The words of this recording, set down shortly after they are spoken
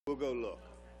We'll go look.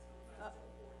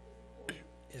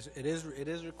 It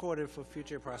is recorded for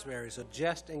future prosperity, so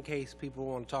just in case people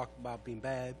want to talk about being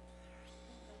bad,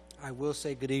 I will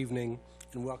say good evening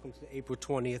and welcome to the April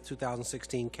 20th,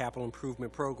 2016 Capital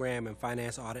Improvement Program and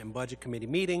Finance Audit and Budget Committee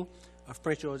meeting of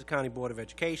Prince George's County Board of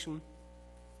Education.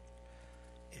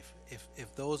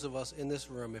 If those of us in this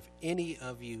room, if any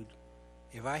of you,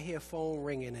 if I hear phone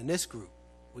ringing in this group,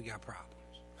 we got problems.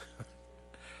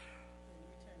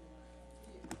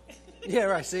 Yeah,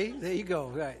 right, see? There you go,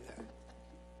 right.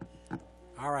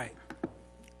 All right.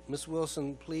 Ms.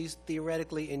 Wilson, please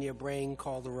theoretically in your brain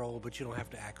call the roll, but you don't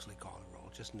have to actually call the roll.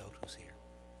 Just note who's here.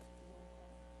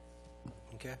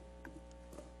 Okay?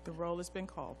 The roll has been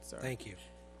called, sir. Thank you.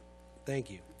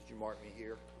 Thank you. Did you mark me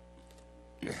here?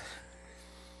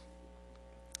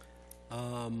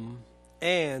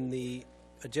 And the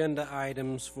agenda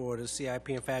items for the CIP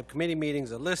and FAB committee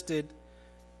meetings are listed.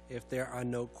 If there are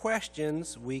no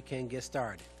questions, we can get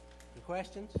started. Any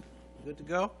questions? Good to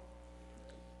go?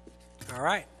 All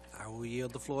right. I will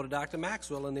yield the floor to Dr.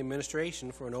 Maxwell and the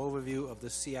administration for an overview of the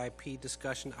CIP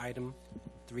discussion item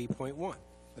 3.1.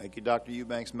 Thank you, Dr.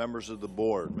 Eubanks, members of the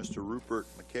board. Mr. Rupert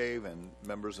McCabe and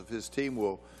members of his team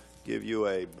will give you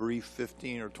a brief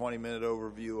 15 or 20-minute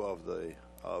overview of the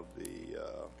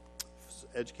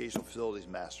Educational Facilities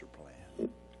Master Plan.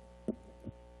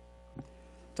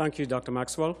 Thank you, Dr.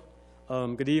 Maxwell.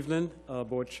 Good evening,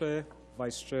 Board Chair,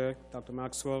 Vice Chair, Dr.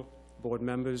 Maxwell, board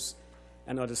members,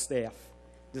 and other staff.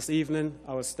 This evening,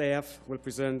 our staff will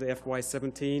present the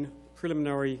FY17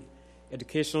 Preliminary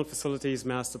Educational Facilities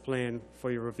Master Plan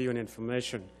for your review and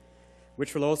information,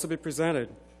 which will also be presented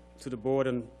to the board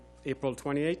on April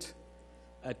 28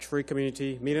 at 3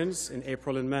 community meetings in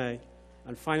April and May,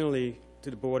 and finally to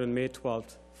the board on May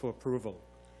 12th for approval.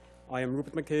 I am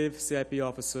Rupert McCabe, CIP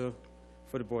Officer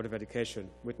for the Board of Education.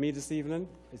 With me this evening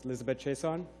is Elizabeth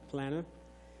Chason, Planner,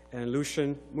 and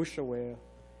Lucian Mushaware,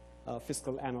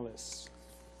 Fiscal Analyst.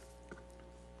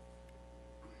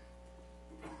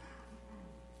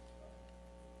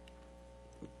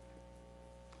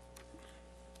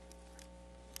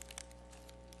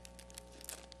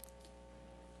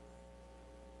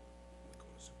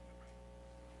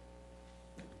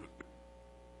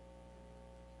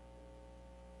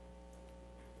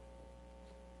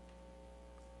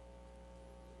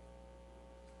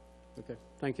 Okay,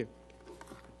 thank you.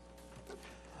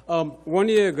 1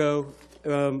 year ago,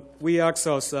 we asked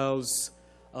ourselves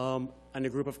and a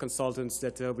group of consultants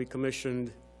that we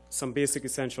commissioned some basic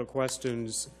essential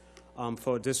questions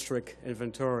for district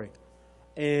inventory.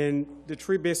 And the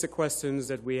 3 basic questions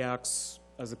that we asked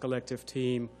as a collective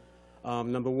team,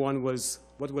 number 1 was,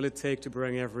 what will it take to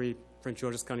bring every Prince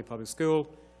George's County Public School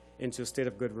into a state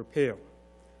of good repair?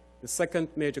 The second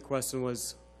major question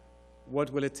was,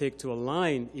 what will it take to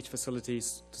align each facility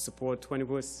to support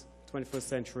 21st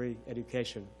century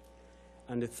education?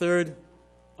 And the third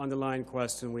underlying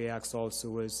question we asked also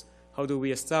was, how do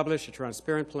we establish a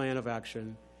transparent plan of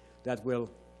action that will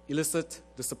elicit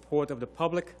the support of the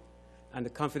public and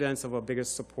the confidence of our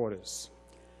biggest supporters?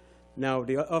 Now,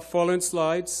 the following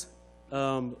slides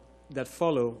that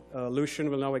follow, Lucian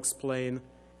will now explain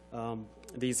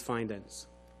these findings.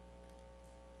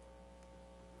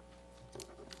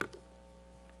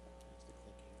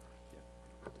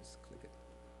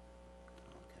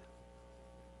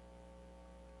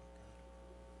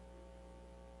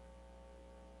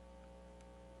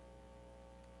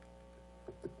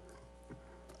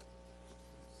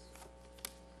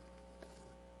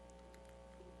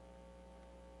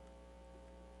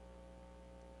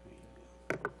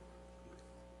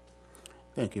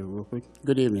 Thank you, Rupert.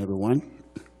 Good evening, everyone.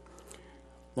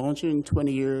 Launching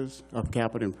 20 years of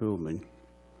capital improvement.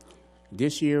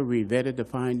 This year, we vetted the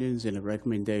findings and the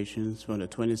recommendations from the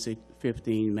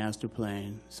 2015 Master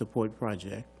Plan Support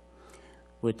Project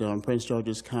with Prince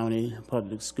George's County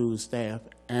Public School staff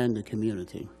and the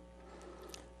community.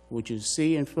 What you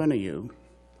see in front of you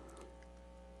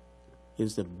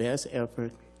is the best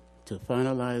effort to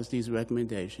finalize these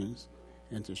recommendations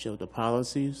and to show the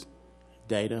policies,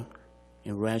 data,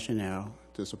 and rationale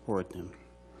to support them.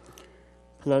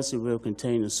 Plus, it will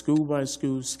contain a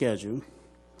school-by-school schedule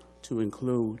to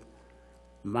include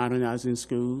modernizing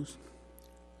schools,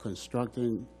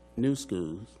 constructing new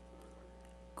schools,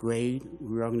 grade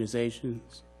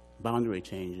reorganizations, boundary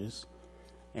changes,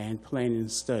 and planning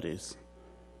studies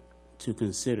to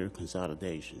consider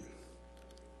consolidation.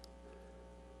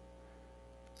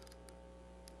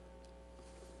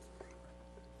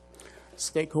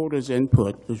 Stakeholders'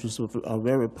 input, which was a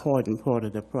very important part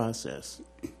of the process.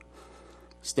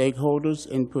 Stakeholders'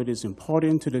 input is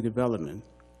important to the development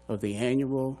of the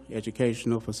annual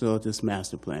educational facilities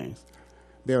master plans.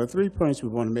 There are 3 points we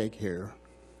want to make here.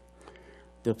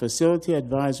 The Facility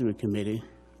Advisory Committee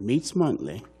meets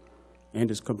monthly and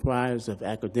is comprised of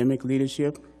academic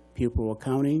leadership, pupil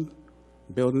accounting,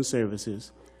 building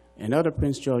services, and other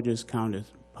Prince George's County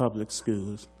public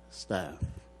schools staff.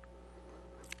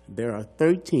 There are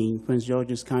 13 Prince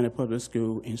George's County Public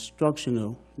School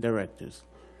instructional directors.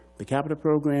 The capital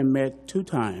program met 2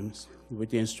 times with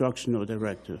the instructional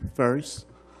director, first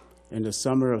in the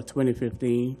summer of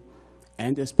 2015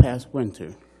 and this past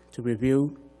winter, to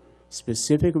review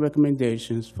specific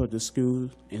recommendations for the school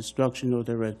instructional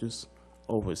directors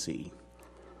oversee.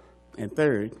 And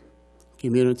third,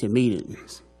 community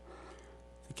meetings.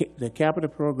 The capital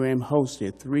program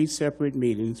hosted 3 separate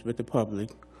meetings with the public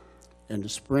in the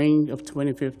spring of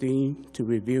 2015 to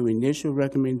review initial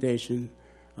recommendation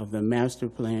of the master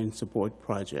plan support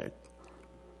project.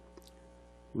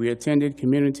 We attended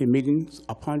community meetings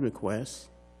upon request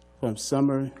from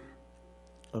summer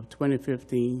of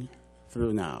 2015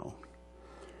 through now.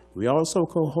 We also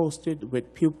co-hosted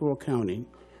with pupil accounting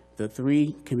the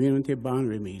 3 community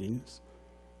boundary meetings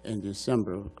in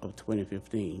December of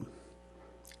 2015.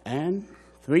 And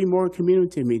 3 more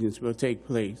community meetings will take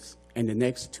place in the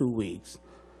next 2 weeks.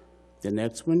 The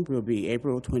next one will be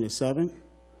April 27th,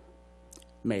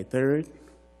 May 3rd,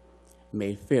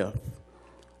 May 5th.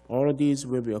 All of these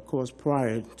will be, of course,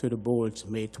 prior to the board's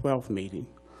May 12th meeting,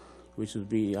 which will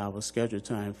be our scheduled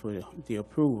time for the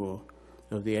approval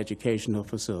of the Educational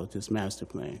Facilities Master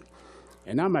Plan.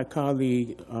 And now my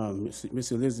colleague,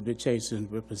 Ms. Elizabeth Chason,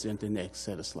 will present the next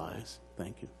set of slides.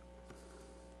 Thank you.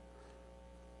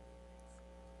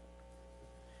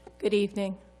 Good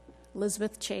evening.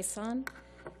 Elizabeth Chason.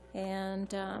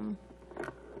 And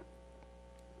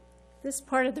this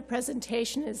part of the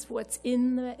presentation is what's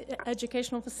in the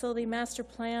Educational Facility Master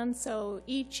Plan. So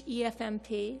each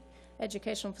EFMP,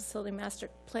 Educational Facility Master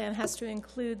Plan, has to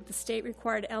include the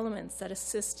state-required elements that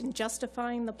assist in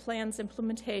justifying the plan's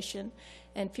implementation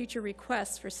and future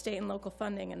requests for state and local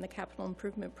funding in the Capital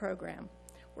Improvement Program,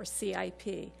 or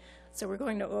CIP. So we're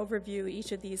going to overview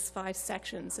each of these 5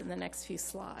 sections in the next few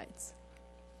slides.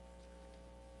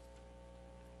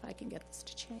 If I can get this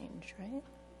to change, right?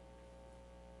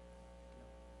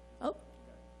 Oh,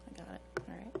 I got it.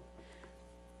 All right.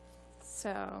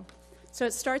 So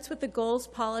it starts with the goals,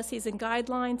 policies, and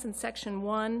guidelines in Section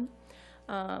 1.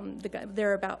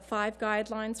 There are about 5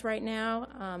 guidelines right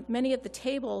now. Many of the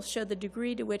tables show the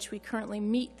degree to which we currently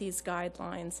meet these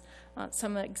guidelines.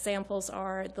 Some examples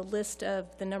are the list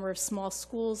of the number of small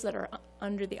schools that are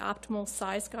under the optimal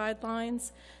size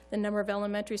guidelines, the number of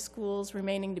elementary schools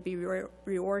remaining to be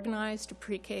reorganized to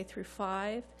pre-K through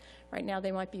 5. Right now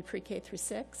they might be pre-K through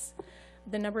 6.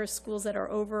 The number of schools that are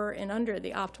over and under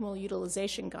the optimal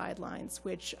utilization guidelines,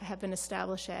 which have been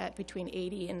established at between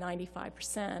 80 and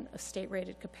 95% of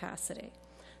state-rated capacity.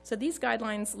 So these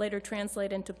guidelines later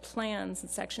translate into plans in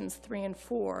sections 3 and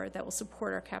 4 that will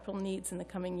support our capital needs in the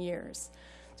coming years.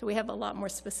 So we have a lot more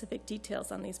specific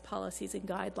details on these policies and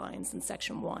guidelines in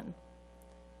section 1.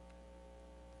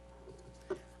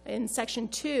 In section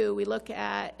 2, we look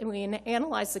at and we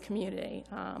analyze the community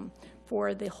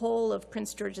for the whole of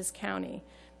Prince George's County,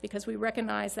 because we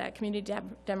recognize that community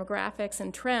demographics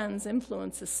and trends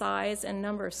influence the size and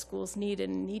number of schools needed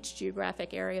in each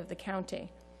geographic area of the county.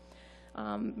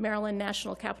 Maryland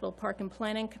National Capital Park and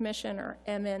Planning Commission, or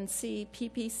MNC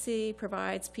PPC,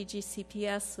 provides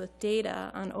PGCPS with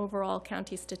data on overall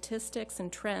county statistics and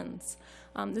trends.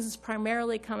 This is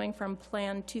primarily coming from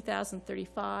Plan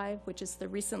 2035, which is the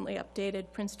recently updated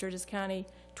Prince George's County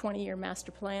 20-year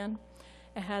master plan.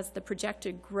 It has the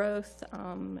projected growth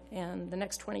and the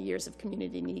next 20 years of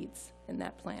community needs in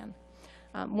that plan.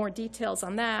 More details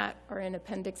on that are in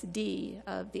Appendix D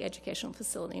of the Educational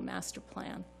Facility Master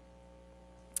Plan.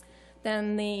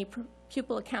 Then the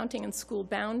Pupil Accounting and School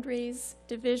Boundaries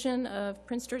Division of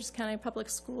Prince George's County Public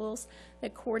Schools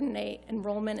that coordinate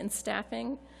enrollment and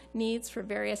staffing needs for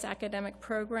various academic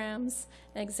programs.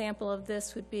 An example of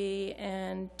this would be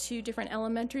in 2 different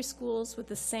elementary schools with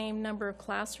the same number of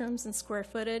classrooms and square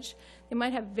footage. They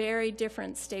might have very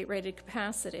different state-rated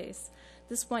capacities.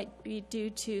 This might be due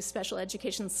to special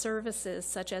education services,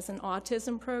 such as an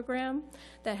autism program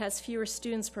that has fewer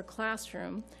students per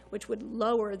classroom, which would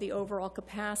lower the overall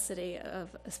capacity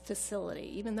of a facility,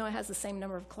 even though it has the same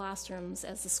number of classrooms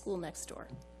as the school next door.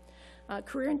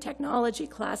 Career and technology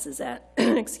classes at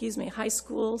high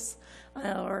schools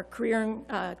or career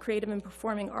creative and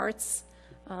performing arts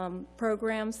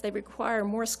programs, they require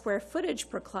more square footage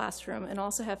per classroom and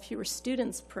also have fewer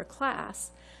students per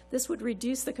class. This would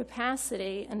reduce the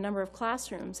capacity and number of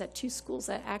classrooms at two schools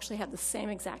that actually have the same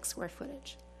exact square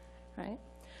footage, right?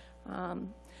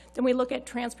 Then we look at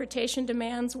transportation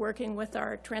demands, working with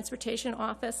our transportation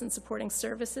office and supporting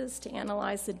services to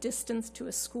analyze the distance to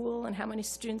a school and how many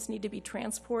students need to be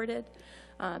transported.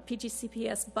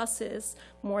 PGCPS buses,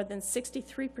 more than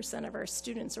 63% of our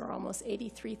students, or almost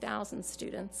 83,000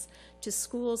 students, to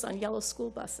schools on yellow school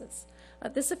buses.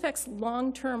 This affects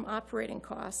long-term operating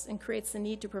costs and creates the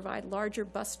need to provide larger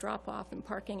bus drop-off and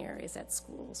parking areas at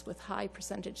schools with high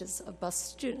percentages of bus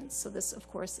students. So this, of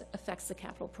course, affects the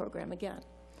capital program again.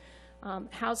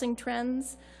 Housing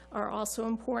trends are also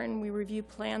important. We review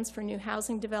plans for new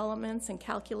housing developments and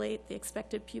calculate the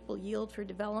expected pupil yield for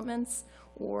developments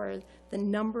or the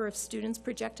number of students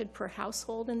projected per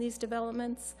household in these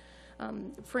developments.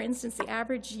 For instance, the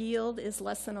average yield is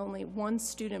less than only 1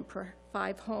 student per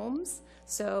 5 homes.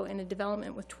 So in a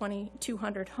development with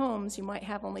 2,200 homes, you might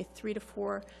have only 3 to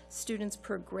 4 students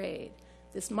per grade.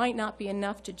 This might not be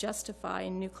enough to justify a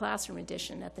new classroom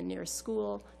addition at the nearest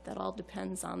school. That all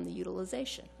depends on the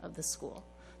utilization of the school.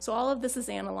 So all of this is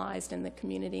analyzed in the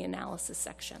community analysis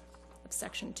section of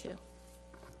Section 2.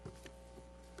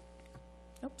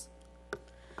 Oops.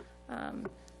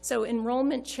 So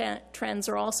enrollment trends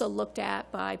are also looked at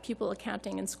by pupil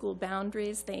accounting and school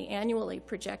boundaries. They annually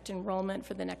project enrollment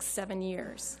for the next 7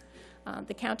 years.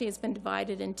 The county has been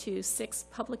divided into 6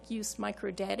 public use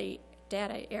microdata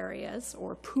areas,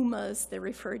 or PUMAs they're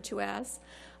referred to as.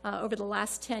 Over the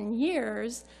last 10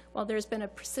 years, while there's been a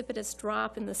precipitous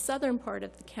drop in the southern part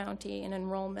of the county in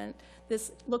enrollment,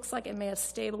 this looks like it may have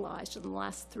stabilized in the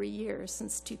last 3 years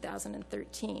since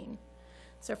 2013.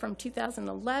 So from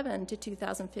 2011 to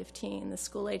 2015, the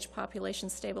school-age population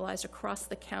stabilized across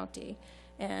the county,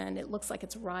 and it looks like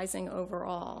it's rising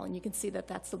overall. And you can see that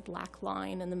that's the black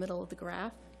line in the middle of the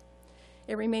graph.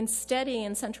 It remains steady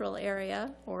in central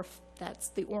area, or that's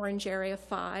the orange area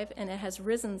 5, and it has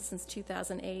risen since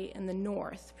 2008 in the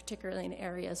north, particularly in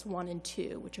areas 1 and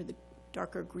 2, which are the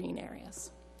darker green areas.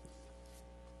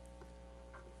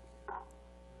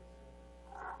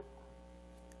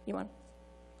 You want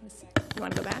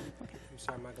to go back? Okay. I'm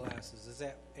sorry, my glasses. Is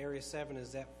that area 7?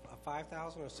 Is that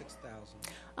 5,000 or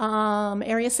 6,000?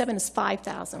 Area 7 is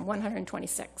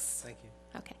 5,126. Thank you.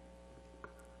 Okay.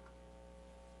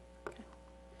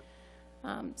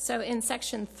 So in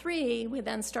Section 3, we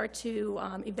then start to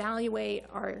evaluate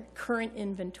our current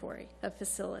inventory of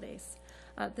facilities.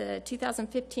 The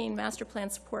 2015 Master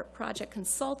Plan Support Project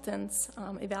consultants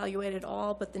evaluated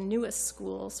all but the newest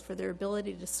schools for their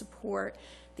ability to support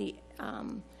the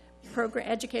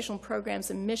educational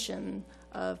programs and mission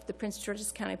of the Prince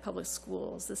George's County Public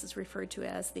Schools. This is referred to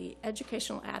as the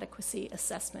Educational Adequacy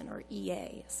Assessment, or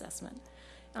EA assessment.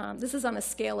 This is on a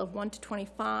scale of 1 to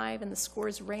 25, and the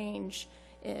scores range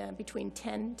between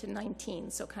 10 to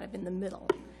 19, so kind of in the middle.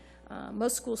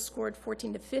 Most schools scored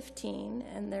 14 to 15,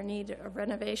 and there need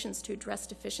renovations to address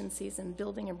deficiencies in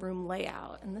building and room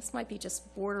layout. And this might be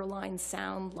just borderline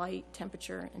sound, light,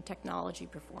 temperature, and technology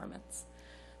performance.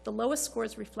 The lowest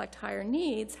scores reflect higher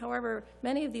needs. However,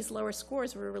 many of these lower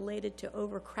scores were related to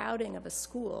overcrowding of a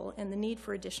school and the need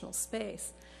for additional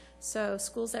space. So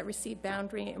schools that receive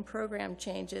boundary and program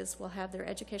changes will have their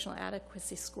educational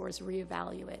adequacy scores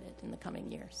reevaluated in the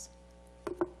coming years.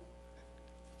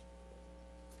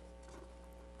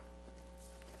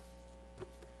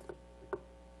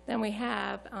 Then we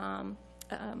have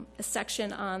a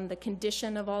section on the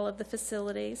condition of all of the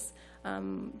facilities.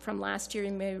 From last year,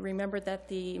 you may remember that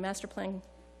the Master Plan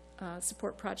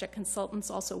Support Project consultants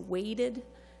also weighted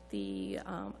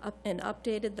and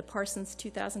updated the Parsons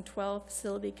 2012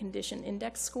 Facility Condition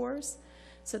Index scores.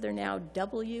 So they're now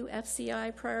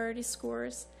WFCI priority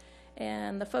scores.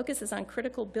 And the focus is on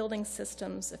critical building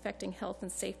systems affecting health and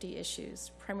safety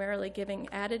issues, primarily giving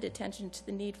added attention to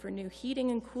the need for new heating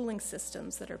and cooling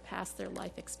systems that are past their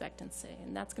life expectancy.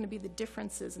 And that's going to be the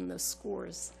differences in those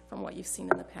scores from what you've seen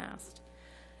in the past.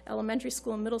 Elementary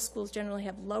school and middle schools generally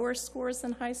have lower scores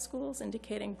than high schools,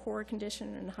 indicating poorer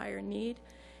condition and higher need.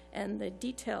 And the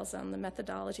details on the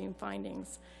methodology and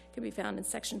findings can be found in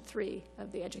Section 3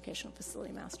 of the Educational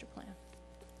Facility Master Plan.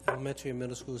 Elementary and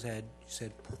middle schools had, you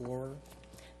said, poorer?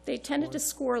 They tended to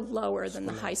score lower than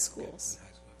the high schools.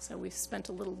 So we've spent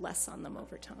a little less on them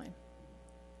over time.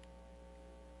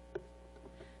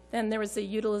 Then there was the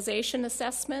utilization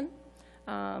assessment.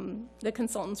 The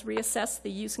consultants reassessed the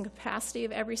use and capacity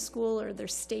of every school, or their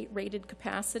state-rated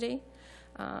capacity.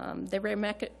 They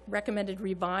recommended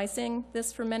revising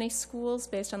this for many schools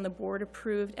based on the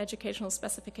board-approved educational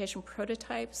specification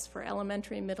prototypes for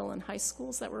elementary, middle, and high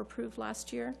schools that were approved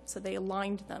last year. So they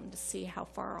aligned them to see how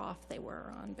far off they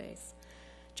were on base.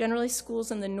 Generally,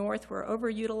 schools in the north were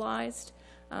overutilized.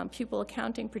 Pupil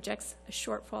accounting projects a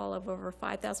shortfall of over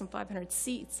 5,500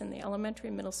 seats in the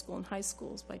elementary, middle school, and high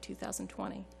schools by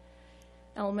 2020.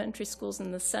 Elementary schools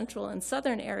in the central and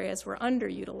southern areas were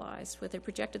underutilized, with a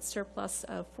projected surplus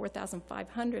of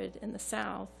 4,500 in the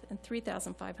south and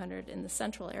 3,500 in the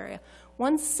central area.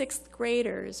 1/6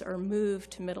 graders are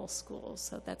moved to middle schools,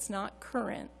 so that's not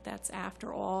current. That's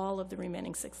after all of the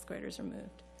remaining 6th graders are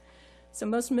moved. So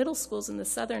most middle schools in the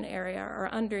southern area are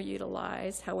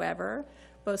underutilized. However,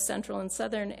 both central and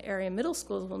southern area middle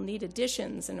schools will need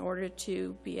additions in order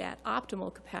to be at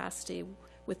optimal capacity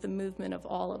with the movement of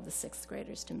all of the 6th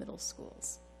graders to middle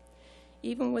schools.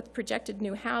 Even with projected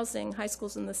new housing, high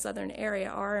schools in the southern area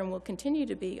are and will continue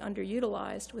to be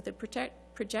underutilized with a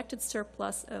projected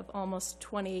surplus of almost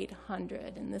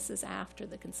 2,800, and this is after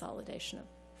the consolidation of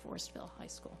Forestville High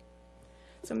School.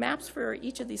 So maps for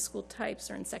each of these school types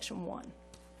are in section 1.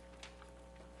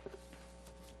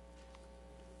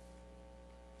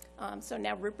 So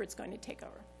now Rupert's going to take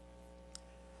over.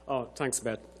 Oh, thanks,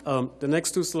 Beth. The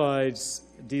next 2 slides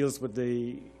deals with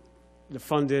the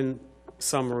funding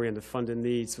summary and the funding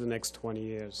needs for the next 20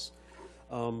 years.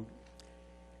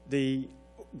 The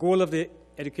goal of the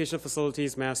Educational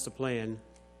Facilities Master Plan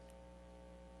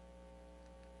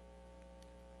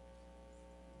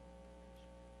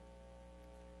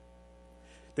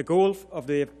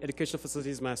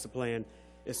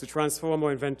is to transform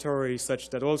our inventory such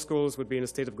that all schools would be in a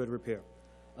state of good repair,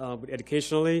 with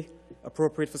educationally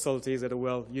appropriate facilities that are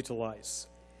well utilized.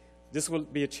 This will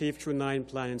be achieved through 9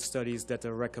 planning studies that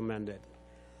are recommended.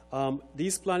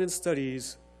 These planning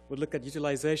studies would look at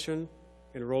utilization,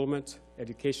 enrollment,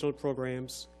 educational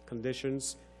programs,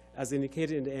 conditions, as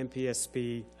indicated in the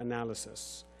MPSP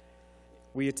analysis.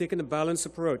 We are taking a balanced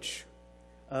approach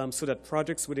so that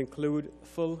projects would include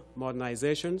full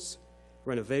modernizations,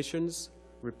 renovations,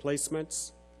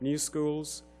 replacements, new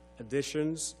schools,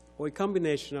 additions, or a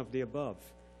combination of the above,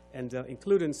 and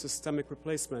including systemic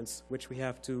replacements, which we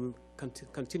have to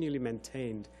continually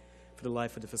maintain for the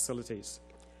life of the facilities.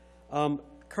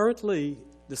 Currently,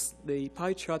 the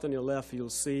pie chart on your left, you'll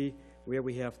see where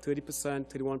we have 30%,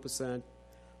 31%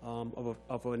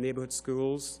 of our neighborhood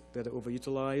schools that are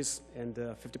overutilized and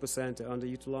 50% are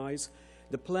underutilized.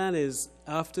 The plan is,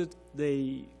 after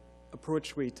the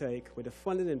approach we take with the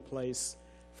funding in place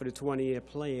for the 20-year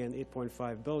plan,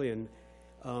 $8.5 billion,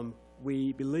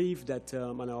 we believe that,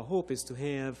 and our hope is to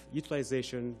have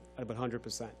utilization at about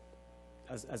 100%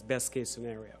 as best case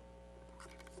scenario.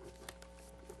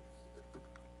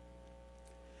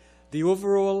 The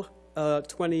overall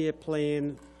 20-year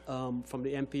plan from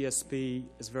the MPSP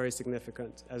is very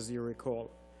significant, as you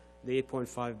recall, the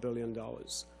 $8.5 billion.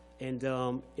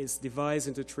 And it's divided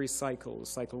into 3 cycles,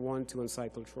 cycle 1, 2, and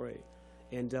cycle 3.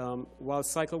 And while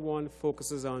cycle 1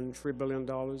 focuses on $3 billion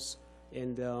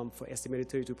and for estimated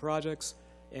 32 projects,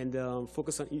 and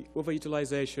focus on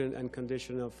overutilization and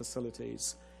condition of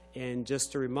facilities. And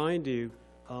just to remind you,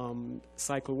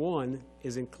 cycle 1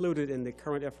 is included in the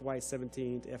current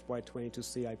FY17 to FY22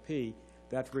 CIP.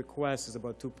 That request is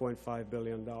about $2.5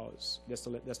 billion,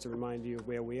 just to remind you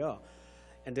where we are.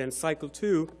 And then cycle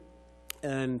 2,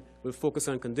 and we'll focus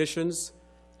on conditions,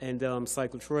 and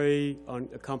cycle 3 on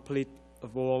a complete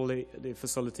of all the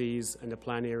facilities and the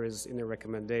plan areas in the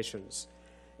recommendations.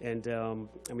 And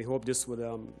we hope this would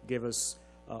give us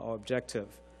our objective.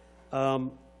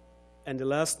 And the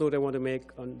last note I want to make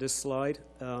on this slide,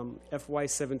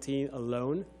 FY17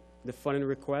 alone, the funding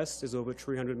request is over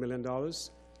 $300 million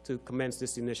to commence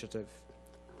this initiative.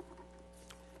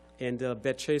 And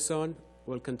Beth Chason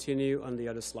will continue on the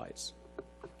other slides.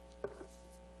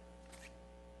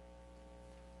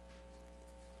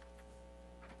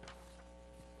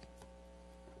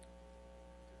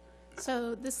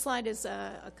 So this slide is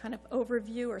a kind of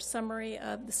overview or summary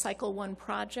of the Cycle 1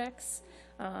 projects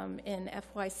in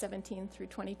FY17 through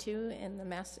 22 in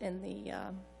the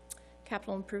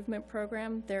capital improvement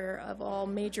program. They're of all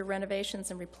major renovations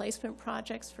and replacement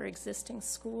projects for existing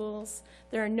schools.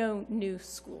 There are no new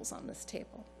schools on this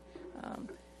table.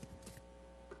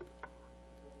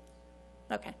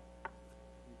 Okay.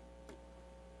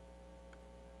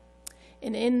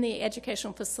 And in the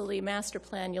Educational Facility Master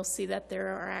Plan, you'll see that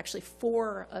there are actually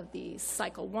 4 of these,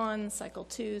 Cycle 1, Cycle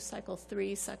 2, Cycle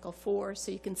 3, Cycle 4,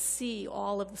 so you can see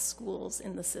all of the schools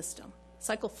in the system.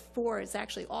 Cycle 4 is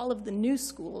actually all of the new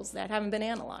schools that haven't been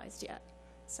analyzed yet.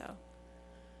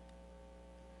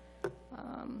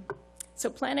 So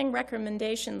planning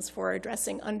recommendations for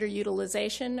addressing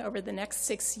underutilization over the next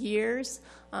 6 years,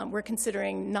 we're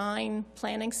considering 9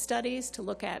 planning studies to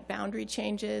look at boundary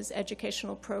changes,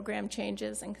 educational program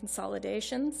changes, and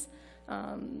consolidations.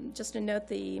 Just to note,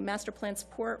 the Master Plan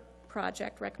Support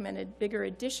Project recommended bigger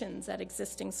additions at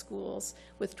existing schools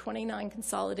with 29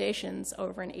 consolidations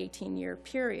over an 18-year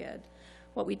period.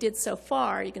 What we did so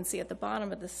far, you can see at the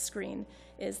bottom of the screen,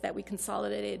 is that we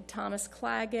consolidated Thomas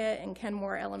Claggett and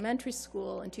Kenmore Elementary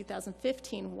School in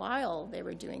 2015 while they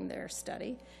were doing their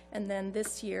study. And then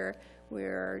this year,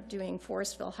 we're doing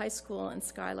Forestville High School and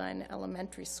Skyline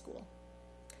Elementary School.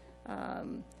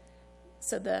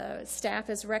 So the staff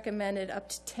has recommended up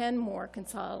to 10 more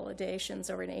consolidations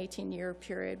over an 18-year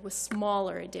period with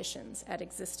smaller additions at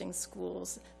existing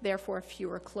schools, therefore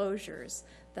fewer closures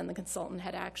than the consultant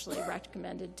had actually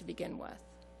recommended to begin with.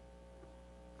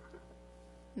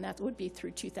 And that would be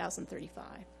through 2035.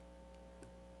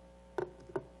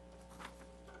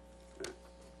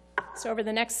 So over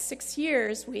the next 6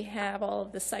 years, we have all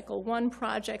of the Cycle 1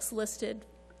 projects listed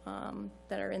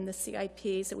that are in the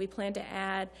CIP. So we plan to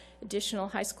add additional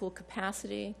high school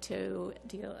capacity to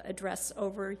address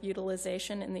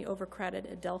overutilization in the overcrowded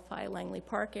Adelphi-Langley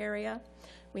Park area.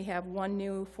 We have 1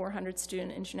 new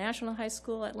 400-student international high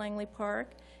school at Langley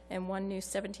Park and 1 new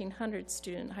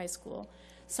 1,700-student high school,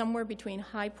 somewhere between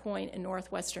High Point and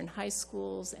Northwestern high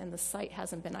schools, and the site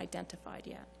hasn't been identified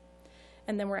yet.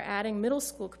 And then we're adding middle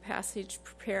school capacity to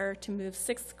prepare to move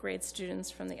 6th grade students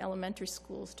from the elementary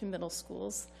schools to middle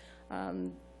schools.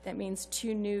 That means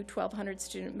 2 new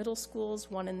 1,200-student middle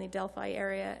schools, 1 in the Adelphi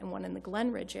area and 1 in the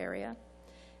Glen Ridge area.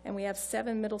 And we have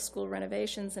 7 middle school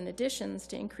renovations and additions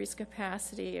to increase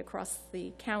capacity across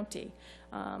the county.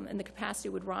 And the capacity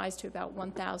would rise to about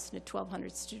 1,000 to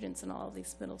 1,200 students in all of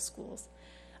these middle schools.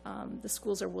 The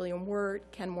schools are William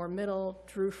Wirt, Kenmore Middle,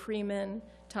 Drew Freeman,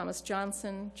 Thomas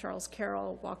Johnson, Charles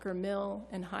Carroll, Walker Mill,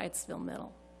 and Hyattsville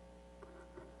Middle.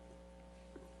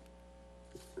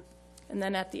 And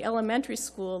then at the elementary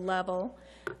school level,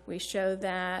 we show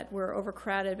that we're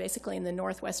overcrowded basically in the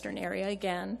northwestern area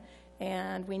again,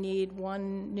 and we need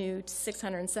 1 new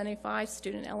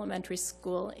 675-student elementary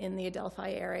school in the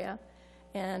Adelphi area,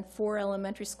 and 4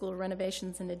 elementary school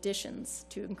renovations and additions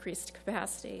to increased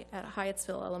capacity at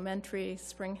Hyattsville Elementary,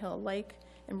 Spring Hill Lake,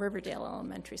 and Riverdale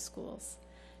Elementary Schools.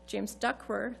 James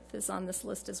Duckworth is on this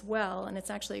list as well, and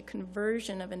it's actually a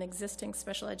conversion of an existing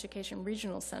special education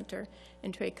regional center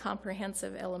into a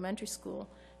comprehensive elementary school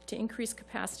to increase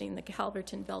capacity in the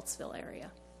Calverton-Beltsville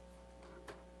area.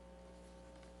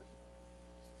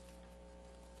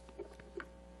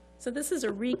 So this is a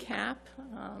recap,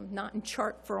 not in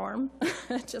chart form,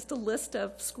 just a list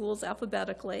of schools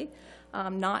alphabetically,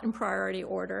 not in priority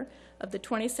order, of the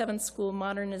 27 school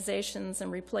modernizations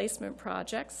and replacement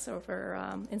projects over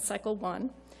in Cycle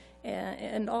 1,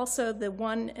 and also the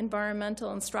 1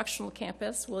 environmental instructional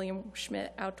campus, William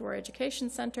Schmidt Outdoor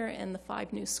Education Center, and the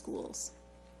 5 new schools.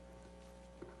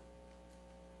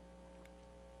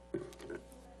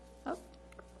 Oh,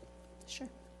 sure.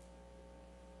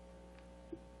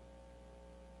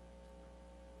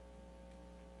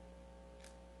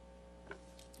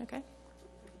 Okay.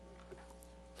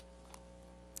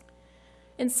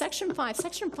 In Section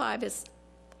 5 is,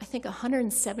 I think,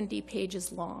 170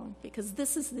 pages long because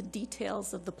this is the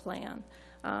details of the plan.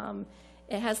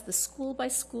 It has the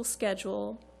school-by-school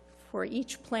schedule for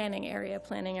each planning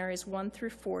areas 1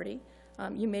 through 40.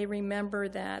 You may remember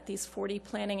that these 40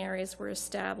 planning areas were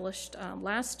established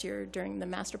last year during the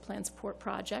Master Plan Support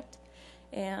Project,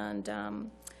 and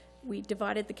we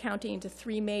divided the county into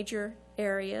 3 major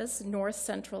areas, north,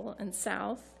 central, and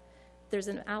south. There's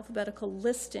an alphabetical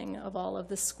listing of all of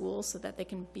the schools so that they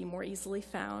can be more easily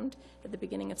found at the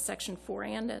beginning of Section 4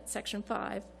 and at Section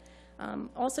 5.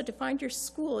 Also, to find your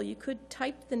school, you could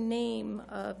type the name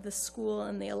of the school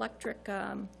in the electronic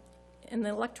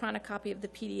copy of the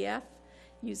PDF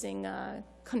using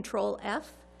Control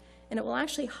F, and it will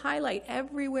actually highlight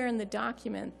everywhere in the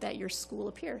document that your school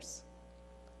appears.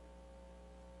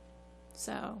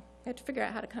 So I have to figure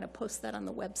out how to kind of post that on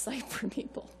the website for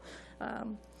people.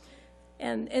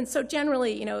 And so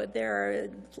generally, you know, there are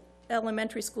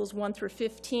elementary schools 1 through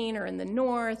 15 are in the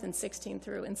north, and 16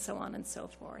 through, and so on and so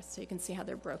forth. So you can see how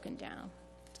they're broken down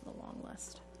to the long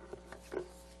list.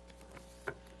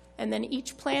 And then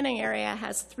each planning area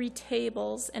has 3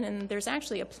 tables, and then there's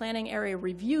actually a planning area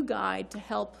review guide to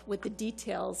help with the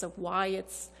details of why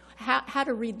it's, how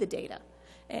to read the data.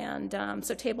 And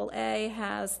so Table A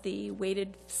has the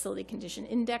weighted facility condition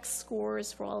index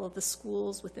scores for all of the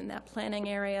schools within that planning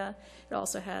area. It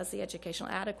also has the educational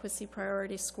adequacy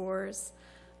priority scores.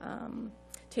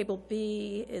 Table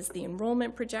B is the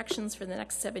enrollment projections for the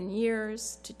next 7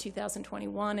 years to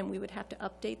 2021, and we would have to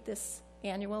update this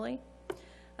annually.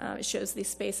 It shows the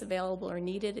space available or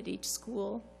needed at each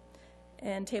school.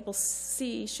 And Table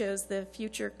C shows the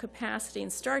future capacity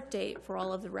and start date for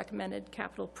all of the recommended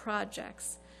capital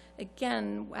projects.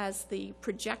 Again, as the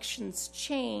projections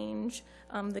change,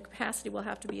 the capacity will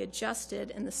have to be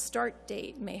adjusted, and the start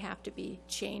date may have to be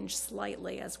changed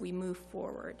slightly as we move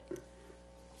forward.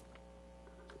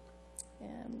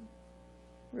 And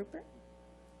Rupert?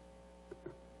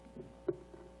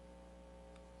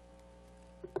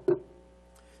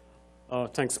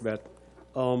 Thanks, Beth.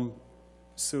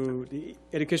 So the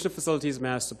Educational Facilities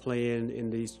Master Plan,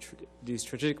 in the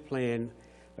strategic plan,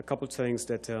 a couple of things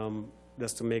that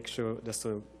just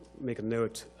to make a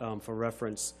note for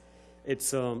reference.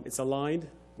 It's aligned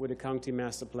with the County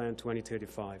Master Plan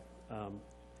 2035,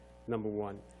 number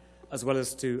one, as well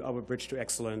as to our Bridge to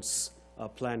Excellence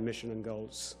plan, mission, and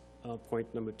goals,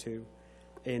 point number two.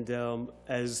 And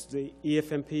as the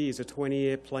EFMP is a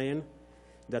 20-year plan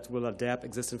that will adapt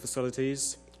existing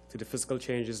facilities to the physical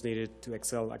changes needed to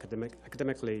excel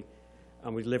academically,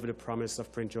 and we deliver the promise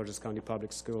of Prince George's County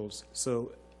Public Schools.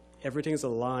 So everything is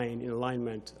aligned, in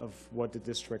alignment of what the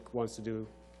district wants to do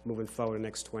moving forward the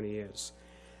next 20 years.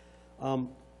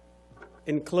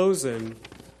 In closing,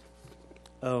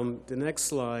 the next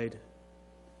slide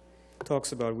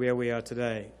talks about where we are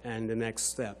today and the next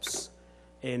steps.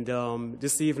 And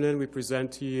this evening we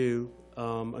present to you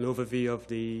an overview of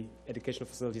the Educational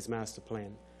Facilities Master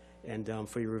Plan, and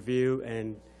for your review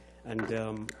and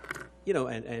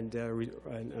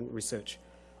research.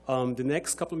 The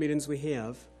next couple of meetings we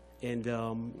have, and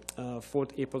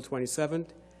April 27th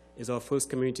is our first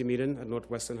community meeting at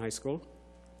Northwestern High School.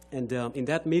 And in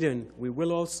that meeting, we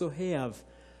will also have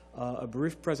a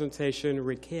brief presentation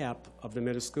recap of the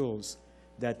middle schools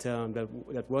that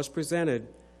was presented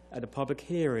at the public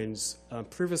hearings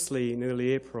previously in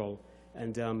early April,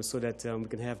 and so that we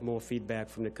can have more feedback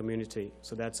from the community.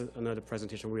 So that's another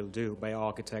presentation we'll do by our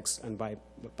architects and by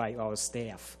our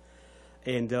staff.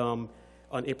 And on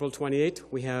April 28th,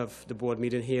 we have the board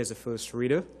meeting here as a first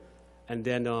reader, and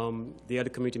then the other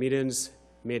community meetings,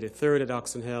 May the 3rd at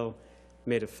Oxon Hill,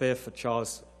 May the 5th at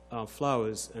Charles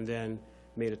Flowers, and then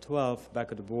May the 12th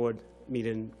back at the board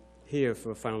meeting here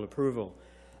for final approval.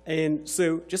 And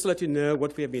so just to let you know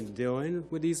what we have been doing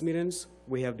with these meetings,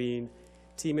 we have been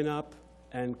teaming up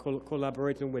and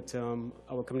collaborating with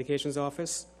our communications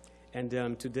office. And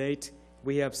to date,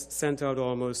 we have sent out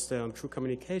almost, through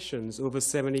communications, over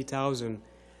 70,000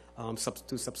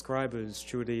 to subscribers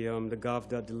through the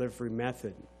gov.delivery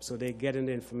method. So they're getting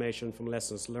the information from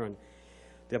lessons learned.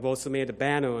 They've also made a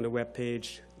banner on the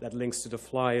webpage that links to the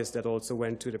flyers that also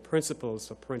went to the principals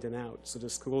for printing out. So the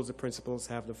schools, the principals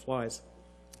have the flyers.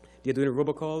 They're doing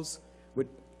robocalls.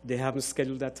 They haven't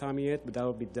scheduled that time yet, but that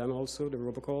will be done also, the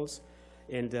robocalls.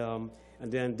 And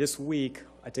then this week,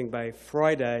 I think by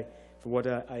Friday, for what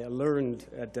I learned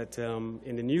that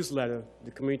in the newsletter,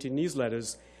 the community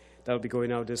newsletters that will be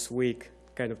going out this week,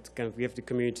 kind of give the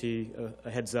community a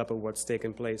heads up of what's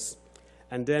taking place.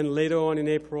 And then later on in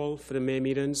April, for the May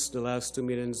meetings, the last two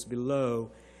meetings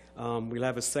below, we'll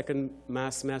have a second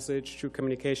mass message through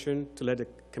communication to let the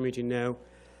community know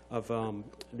of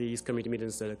these community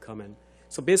meetings that are coming.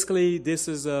 So basically, this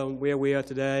is where we are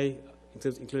today,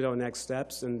 include our next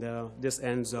steps, and this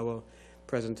ends our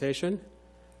presentation.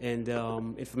 And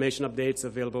information updates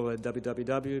available at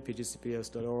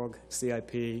www.pgcps.org,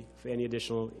 CIP, for any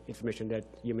additional information that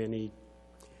you may need.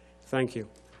 Thank you.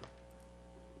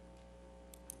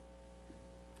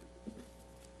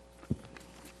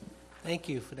 Thank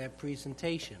you for that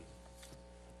presentation.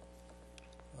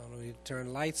 I'm going to turn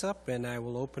the lights up, and I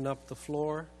will open up the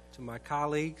floor to my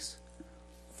colleagues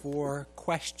for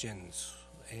questions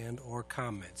and or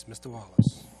comments. Mr.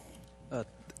 Wallace.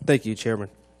 Thank you, Chairman,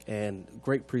 and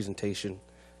great presentation.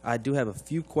 I do have a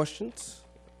few questions.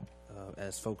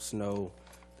 As folks know,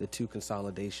 the two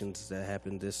consolidations that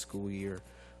happened this school year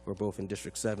were both in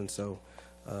District 7, so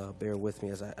bear with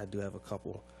me as I do have a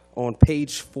couple. On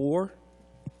page 4,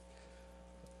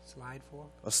 Slide 4?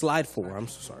 slide 4, I'm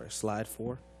so sorry, slide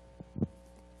 4.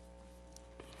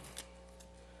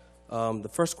 The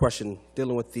first question,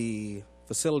 dealing with the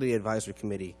Facility Advisory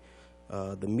Committee,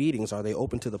 the meetings, are they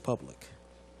open to the public?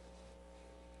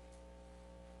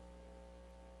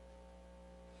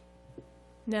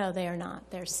 No, they are not.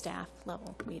 They're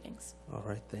staff-level meetings. All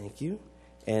right, thank you.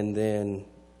 And then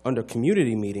under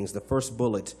community meetings, the first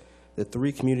bullet, the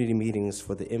 3 community meetings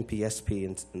for the MPSP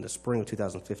in the spring of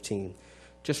 2015,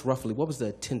 just roughly, what was the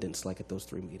attendance like at those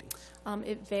 3 meetings?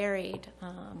 It varied.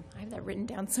 I have that written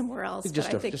down somewhere else,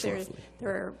 Just but I think just there roughly.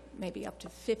 are maybe up to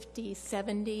 50,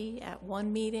 70 at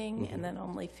one meeting, Mm-hmm. and then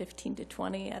only 15 to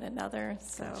 20 at another.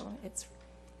 So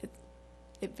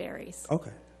it varies.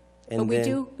 Okay. But And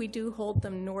then, we do hold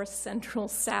them north, central,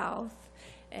 south,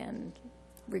 and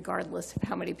regardless of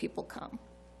how many people come.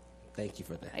 thank you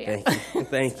for that. Yeah. Thank you.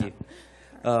 Thank you.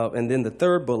 And then the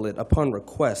third bullet, upon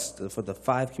request for the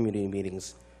 5 community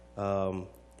meetings,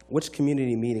 which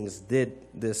community meetings did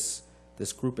this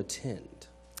group attend?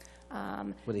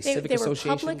 Were they civic They were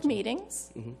associations? public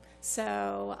meetings. Mhm.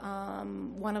 So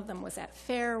one of them was at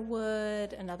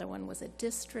Fairwood, another one was a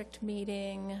district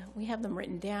meeting. We have them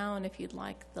written down if you'd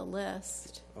like the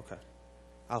list. Okay.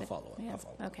 I'll But- follow up. yeah, I'll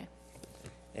follow up. Okay.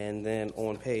 And then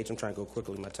on page, I'm trying to go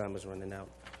quickly, my time is running out.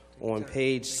 On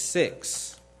page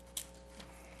 6,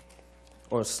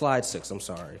 or slide 6, I'm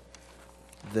sorry,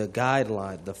 the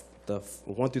guideline, the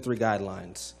 1 through 3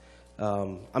 guidelines,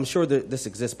 I'm sure that this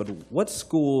exists, but what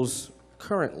schools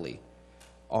currently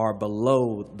are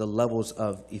below the levels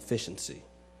of efficiency?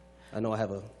 I know I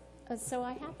have a, So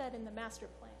I have that in the master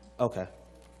plan. okay.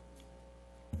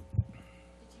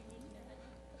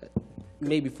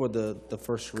 Maybe for the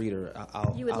first reader,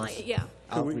 I'll. You would I'll- like, yeah.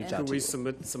 I'll Could we, reach out could to we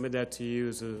you. submit that to you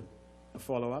as a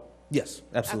follow-up? Yes,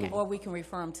 absolutely. Or we can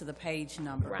refer them to the page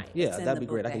number. Right. Yeah, It's in that'd the be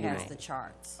great. book I can that do has that. the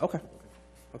charts. Okay.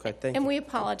 Okay, thank And you. we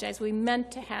apologize. We meant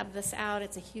to have this out.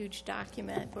 It's a huge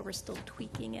document, but we're still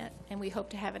tweaking it, and we hope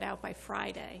to have it out by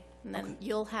Friday. And then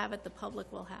you'll have it, the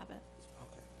public will have it.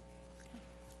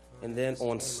 And then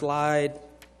on slide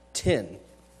 10,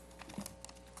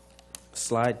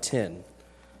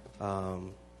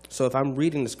 so if I'm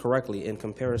reading this correctly, in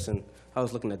comparison, I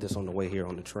was looking at this on the way here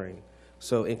on the train.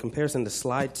 So in comparison to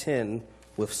slide 10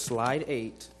 with slide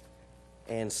 8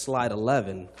 and slide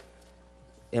 11,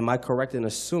 am I correct in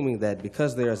assuming that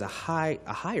because there's a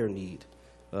higher need,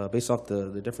 based off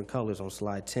the different colors on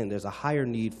slide 10, there's a higher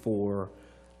need for,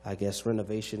 I guess,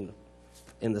 renovation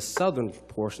in the southern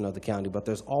portion of the county, but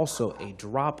there's also a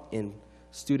drop in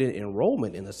student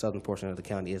enrollment in the southern portion of the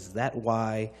county? Is that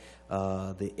why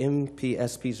the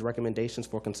MPSP's recommendations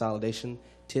for consolidation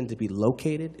tend to be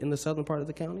located in the southern part of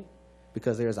the county?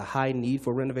 Because there's a high need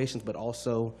for renovations, but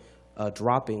also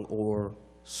dropping or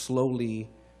slowly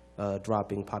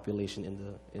dropping population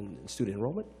in student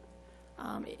enrollment?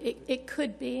 It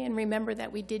could be, and remember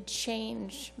that we did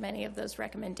change many of those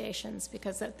recommendations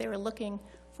because what they were looking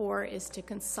for is to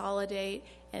consolidate,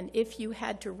 and if you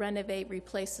had to renovate,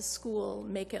 replace a school,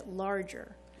 make it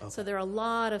larger. Okay. So there are a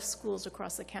lot of schools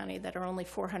across the county that are only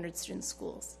 400 student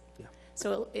schools. Yeah.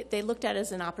 So they looked at it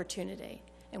as an opportunity,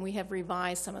 and we have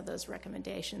revised some of those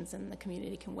recommendations, and the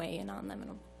community can weigh in on them,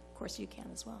 and of course you can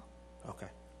as well. Okay.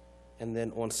 And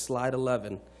then on slide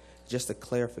 11, just a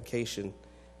clarification.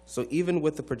 So even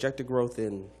with the projected growth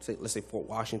in, let's say, Fort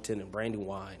Washington and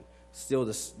Brandywine, still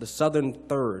the southern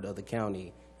third of the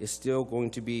county is still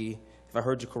going to be, if I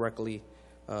heard you correctly,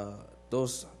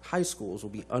 those high schools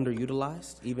will be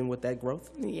underutilized even with that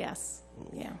growth? Yes,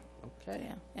 yeah. Okay.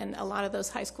 Yeah. And a lot of those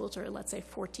high schools are, let's say,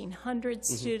 1,400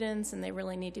 students, and they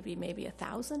really need to be maybe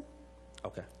 1,000,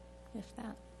 Okay. if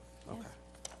that. Yeah. Okay.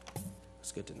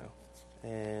 That's good to know.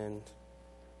 And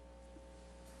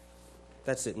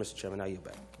that's it, Mr. Chairman. Now you're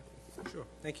back. Sure.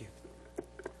 Thank you.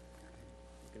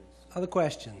 Other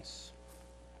questions?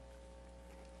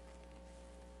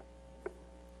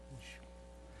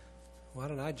 Why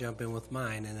don't I jump in with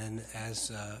mine, and then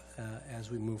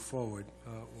as we move forward,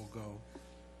 we'll go.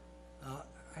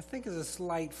 I think as a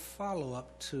slight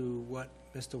follow-up to what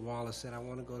Mr. Wallace said, I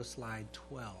want to go to slide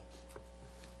 12.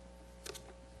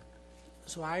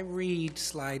 So I read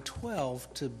slide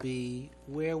 12 to be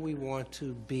where we want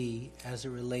to be as it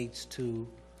relates to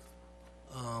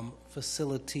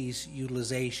facilities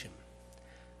utilization.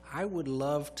 I would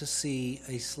love to see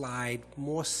a slide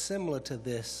more similar to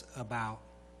this about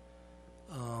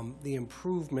the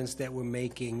improvements that we're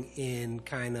making in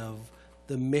kind of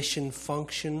the mission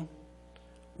function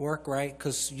work, right?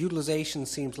 Because utilization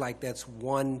seems like that's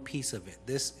one piece of it.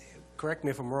 This, correct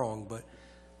me if I'm wrong, but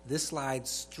this slide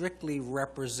strictly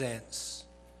represents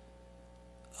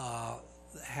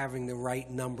having the right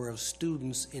number of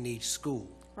students in each school.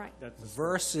 Right.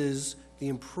 Versus the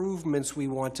improvements we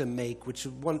want to make, which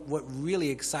is what really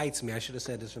excites me. I should have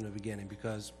said this from the beginning,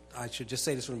 because I should just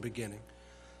say this from the beginning.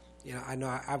 You know, I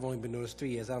know I've only been doing this 3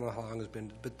 years. I don't know how long it's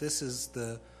been, but this is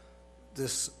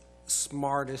this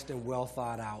smartest and well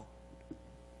thought out,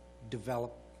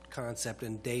 developed concept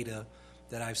and data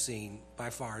that I've seen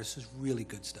by far. This is really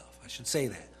good stuff. I should say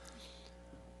that.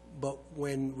 But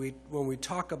when we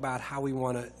talk about how we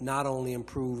want to not only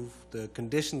improve the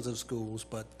conditions of schools,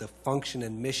 but the function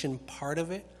and mission part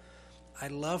of it, I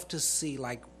love to see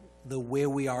like the where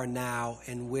we are now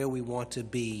and where we want to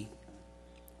be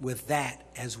with that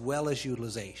as well as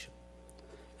utilization.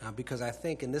 Because I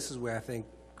think, and this is where I think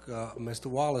Mr.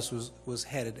 Wallace was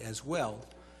headed as well,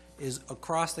 is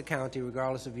across the county,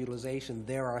 regardless of utilization,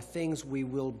 there are things we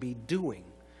will be doing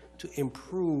to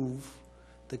improve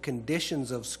the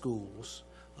conditions of schools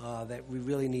that we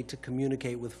really need to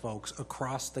communicate with folks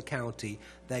across the county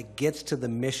that gets to the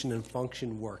mission and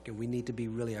function work, and we need to be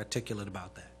really articulate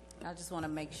about that. I just want to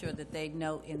make sure that they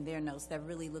note in their notes that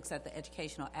really looks at the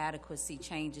educational adequacy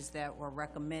changes that were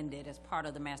recommended as part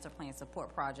of the master plan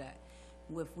support project.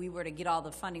 If we were to get all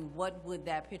the funding, what would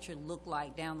that picture look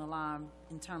like down the line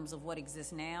in terms of what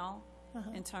exists now,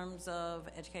 in terms of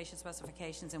education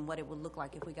specifications, and what it would look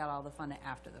like if we got all the funding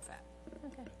after the fact?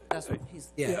 Okay. That's what he's.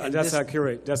 Yeah, and that's this-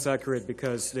 accurate. That's accurate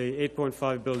because the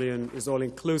 8.5 billion is all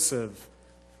inclusive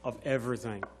of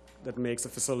everything that makes a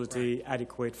facility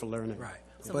adequate for learning. Right.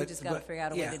 So we just got to figure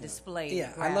out a way to display it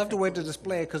Yeah, I love the way to graphically.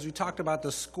 display it because we talked about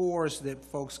the scores that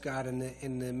folks got in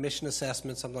the mission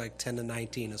assessment, something like 10 to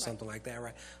 19 or something like that,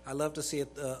 right? I love to see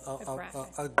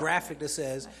a graphic that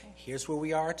says, here's where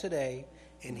we are today,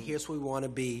 and here's where we want to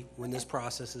be when this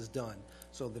process is done,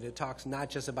 so that it talks not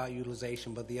just about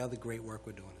utilization, but the other great work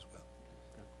we're doing as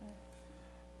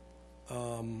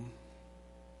well.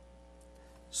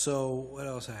 So what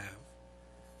else I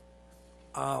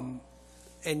have?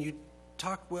 And you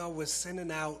talk, well, we're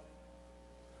sending out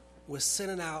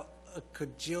a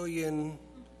cajillion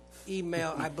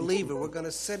email. I believe it. We're going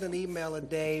to send an email a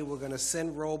day. We're going to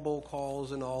send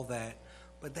robocalls and all that.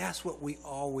 But that's what we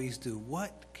always do.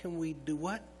 What can we do?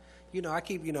 What? I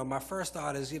keep, my first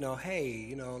thought is,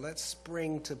 hey, let's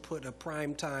spring to put a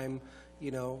primetime,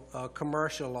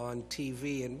 commercial on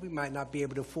TV, and we might not be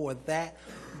able to afford that.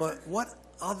 But what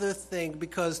other thing?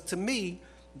 Because to me,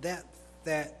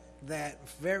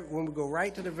 when we go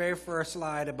right to the very first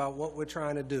slide about what we're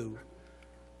trying to do,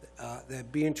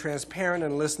 that being transparent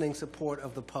and listening support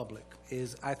of the public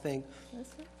is, I think,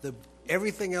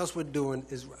 everything else we're doing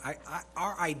is,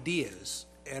 our ideas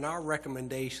and our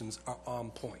recommendations are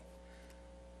on point.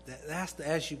 That's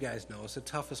as you guys know, it's the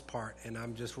toughest part, and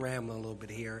I'm just rambling a little bit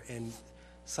here, and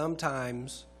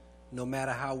sometimes, no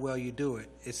matter how well you do it,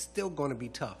 it's still going to be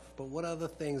tough. But what other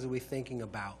things are we thinking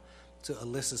about to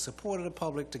elicit support of the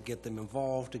public, to get them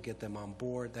involved, to get them on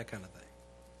board, that kind of thing?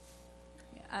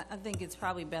 I think it's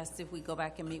probably best if we go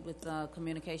back and meet with the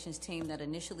communications team that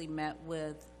initially met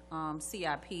with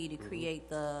CIP to create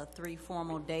the 3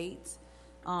 formal dates.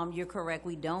 You're correct,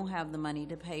 we don't have the money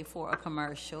to pay for a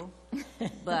commercial,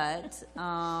 but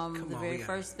the very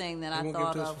first thing that I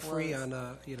thought give it to us of for free was...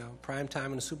 on, prime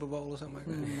time in the Super Bowl or something like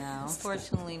that? No,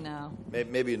 unfortunately, no.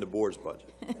 Maybe in the board's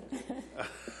budget.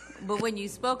 But when you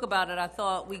spoke about it, I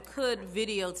thought we could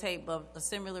videotape a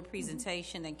similar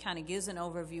presentation that kind of gives an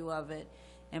overview of it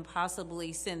and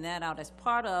possibly send that out as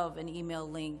part of an email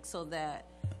link, so that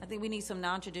I think we need some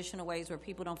non-traditional ways where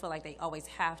people don't feel like they always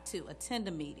have to attend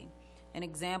a meeting. An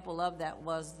example of that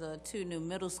was the 2 new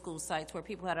middle school sites where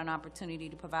people had an opportunity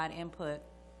to provide input.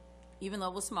 Even though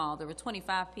it was small, there were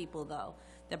 25 people, though,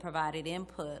 that provided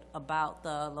input about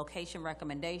the location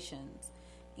recommendations.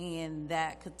 And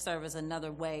that could serve as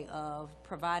another way of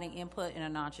providing input in a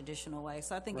non-traditional way.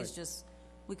 So I think it's just,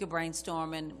 we could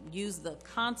brainstorm and use the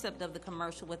concept of the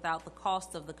commercial without the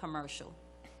cost of the commercial,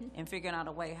 and figuring out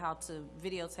a way how to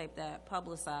videotape that,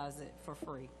 publicize it for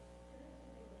free.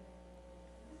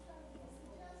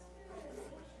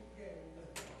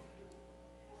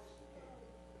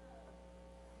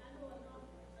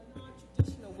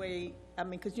 Non-traditional way,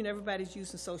 because everybody's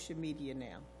using social media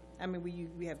now.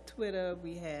 We have Twitter,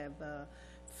 we have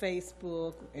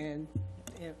Facebook, and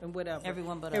whatever.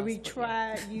 Everyone but us. And we but yeah.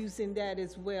 tried using that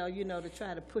as well, to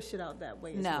try to push it out that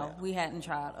way as well. No, we hadn't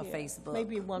tried a Yeah. Facebook.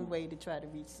 Maybe one way to try to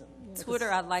reach some.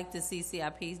 Twitter, I'd like to see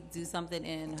CIP do something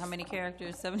in how many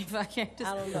characters? 75 characters?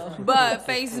 I don't know. But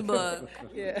Facebook,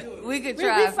 Yeah. we could We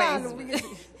try found it.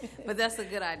 Facebook. But that's a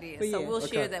good idea. But So yeah. we'll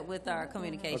share Okay. that with our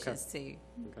communications team.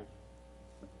 Okay.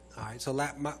 All right, so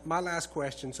my last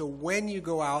question, so when you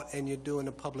go out and you're doing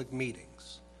the public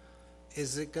meetings,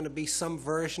 is it going to be some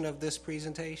version of this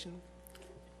presentation?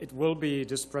 It will be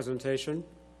this presentation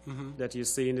that you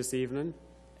see in this evening,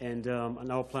 and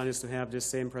our plan is to have this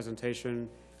same presentation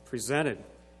presented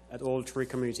at all 3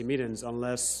 community meetings,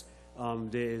 unless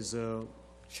there is a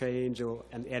change or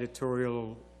an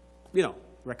editorial,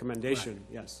 recommendation.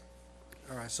 Right. Yes.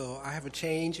 All right, so I have a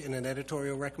change and an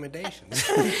editorial recommendation.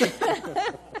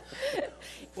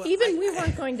 Well, Even we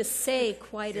weren't going to say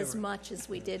quite as much as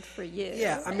we did for you.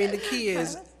 Yeah, I mean, the key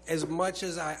is, as much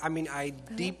as I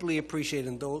deeply appreciate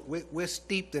it, though we're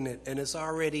steeped in it, and it's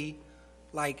already,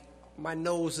 like, my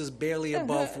nose is barely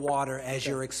above water as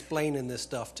you're explaining this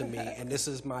stuff to me, and this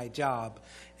is my job,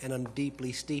 and I'm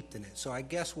deeply steeped in it. So I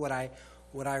guess what I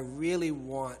really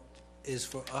want is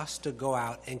for us to go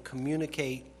out and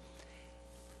communicate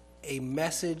a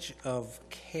message of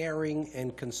caring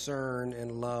and concern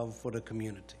and love for the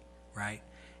community, right?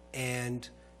 And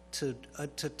to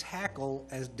tackle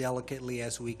as delicately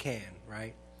as we can,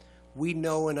 right? We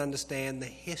know and understand the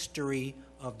history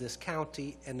of this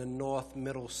county and the North,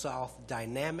 Middle, South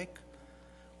dynamic.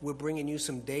 We're bringing you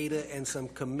some data and some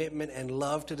commitment and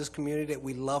love to this community, that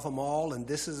we love them all, and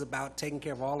this is about taking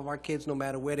care of all of our kids no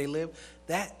matter where they live.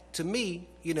 That, to me,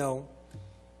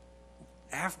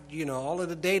 after, all of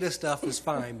the data stuff is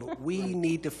fine, but we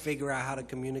need to figure out how to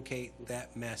communicate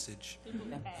that message.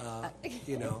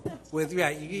 You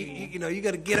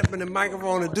got to get up in the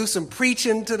microphone and do some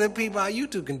preaching to the people. You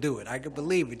two can do it. I can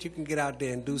believe it. You can get out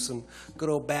there and do some good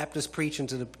old Baptist preaching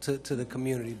to the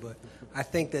community. But I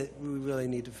think that we really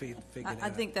need to figure that out. I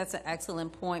think that's an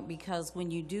excellent point, because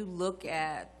when you do look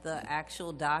at the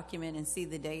actual document and see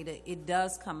the data, it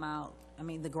does come out. I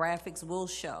mean, the graphics will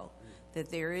show that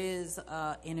there is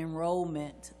an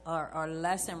enrollment or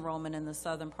less enrollment in the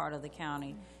southern part of the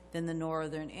county than the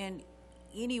northern. And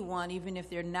anyone, even if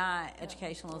they're not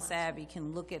educational savvy,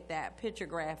 can look at that picture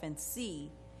graph and see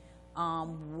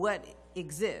what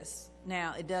exists.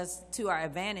 Now, it does, to our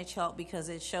advantage, help because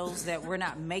it shows that we're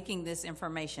not making this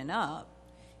information up.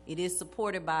 It is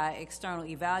supported by external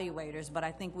evaluators, but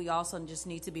I think we also just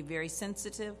need to be very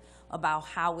sensitive about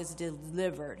how it's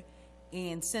delivered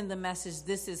and send the message,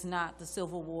 this is not the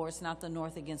Civil War, it's not the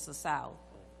North against the South.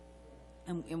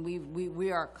 And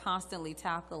we are constantly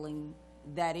tackling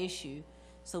that issue,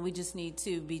 so we just need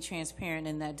to be transparent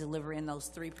in that delivery in those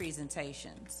 3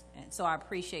 presentations. And so I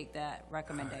appreciate that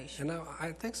recommendation. And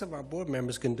I think some of our board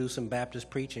members can do some Baptist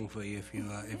preaching for you if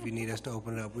you need us to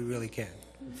open it up. We really can.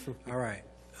 All right.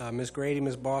 Ms. Grady,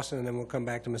 Ms. Boston, and then we'll come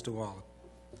back to Mr. Waller.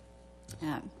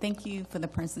 Thank you for the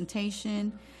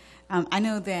presentation. I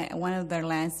know that one of their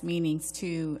last meetings,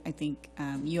 too, I think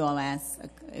you all asked,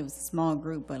 it was a small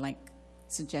group, but like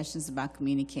suggestions about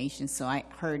communication. So I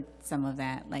heard some of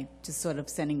that, like just sort of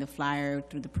sending the flyer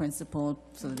through the principal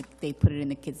so that they put it in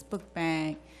the kids' book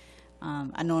bag.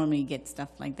 I normally get stuff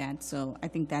like that, so I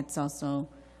think that's also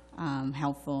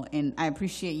helpful. And I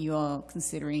appreciate you all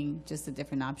considering just the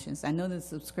different options. I know the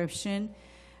subscription,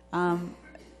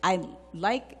 I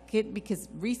like it because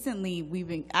recently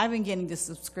I've been getting the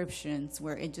subscriptions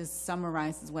where it just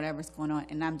summarizes whatever's going on,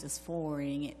 and I'm just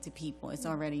forwarding it to people. It's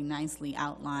already nicely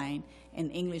outlined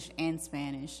in English and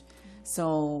Spanish.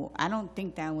 So I don't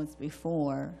think that was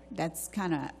before. That's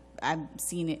kind of, I've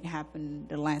seen it happen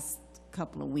the last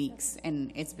couple of weeks,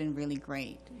 and it's been really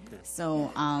great.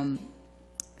 So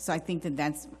so I think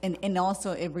that's, and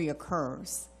also it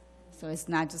reoccurs. So it's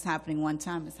not just happening one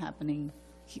time, it's happening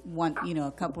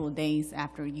a couple of days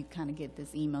after you kind of get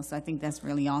this email. So I think that's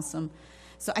really awesome.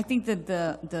 So I think that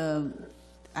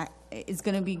it's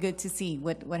going to be good to see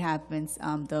what happens.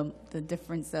 The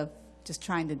difference of just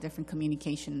trying the different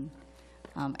communication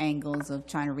angles of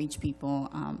trying to reach people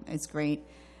is great.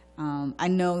 I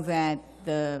know that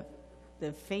the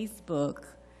Facebook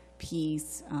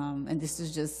piece, and this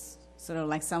is just sort of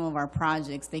like some of our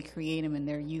projects, they create them and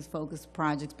they're youth-focused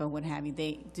projects, but what have you,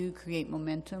 they do create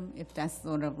momentum. If that's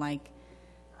sort of like,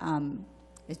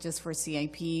 it's just for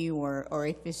CIP or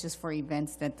if it's just for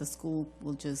events that the school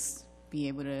will just be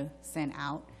able to send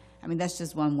out. I mean, that's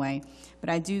just one way.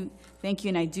 But I do thank you,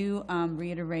 and I do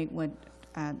reiterate what,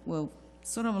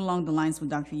 sort of along the lines what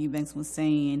Dr. Eubanks was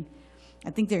saying. I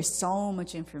think there's so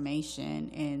much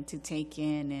information and to take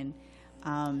in,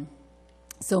 and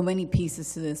so many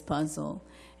pieces to this puzzle.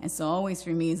 And so always for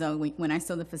me is when I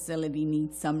saw the facility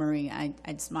needs summary,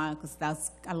 I'd smile because that's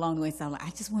along the way. So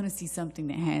I just want to see something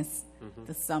that has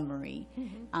the summary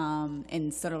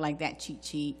and sort of like that cheat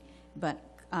sheet, but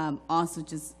also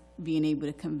just being able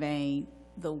to convey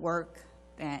the work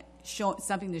that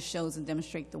something that shows and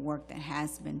demonstrate the work that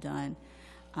has been done.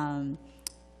 And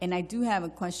I do have a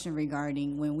question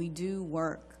regarding when we do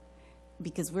work,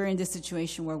 because we're in this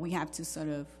situation where we have to sort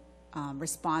of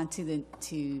respond to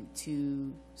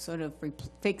sort of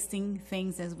fixing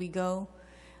things as we go.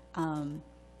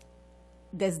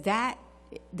 Does that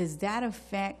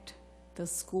affect the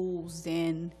schools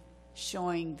then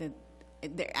showing that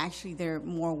they're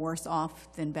more worse off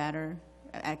than better?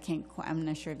 I'm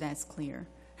not sure if that's clear.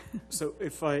 So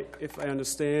if I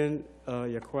understand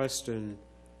your question,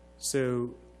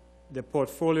 so the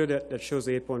portfolio that shows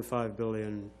the 8.5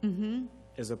 billion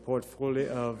is a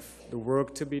portfolio of the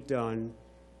work to be done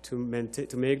to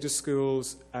make the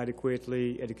schools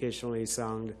adequately educationally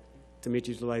sound, to meet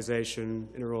utilization,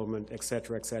 enrollment, et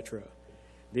cetera, et cetera.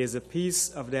 There's a piece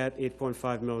of that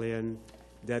 8.5 million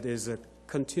that is a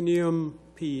continuum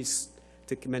piece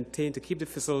to keep the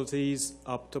facilities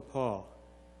up to par,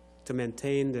 to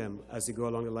maintain them as you go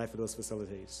along the life of those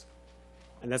facilities.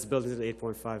 And that's built into the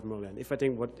 8.5 million. If I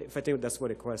think that's what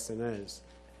the question is.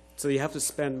 So you have to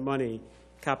spend money,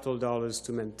 capital dollars,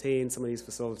 to maintain some of these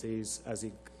facilities as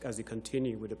you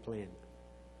continue with the plan.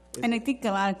 And I think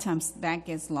a lot of times that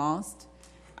gets lost,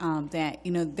 that,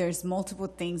 there's multiple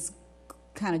things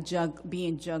kind of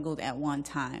being juggled at one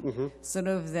time. Sort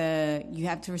of you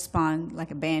have to respond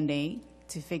like a Band-Aid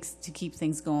to keep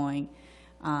things going.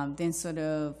 Then sort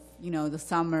of, the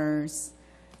summers,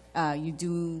 you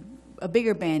do a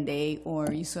bigger Band-Aid,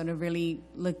 or you sort of really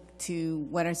look to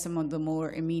what are some of the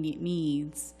more immediate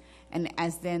needs. And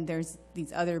as then there's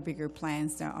these other bigger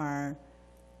plans that are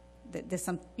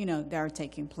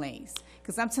taking place.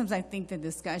 Because sometimes I think the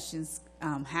discussions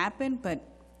happen, but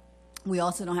we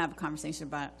also don't have a conversation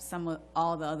about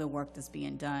all the other work that's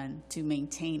being done to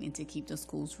maintain and to keep the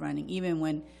schools running. Even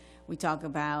when we talk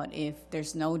about if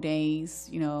there's no days,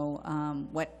 if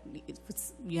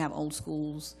you have old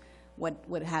schools,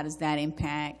 how does that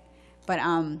impact? But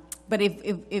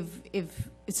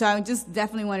so I just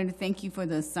definitely wanted to thank you for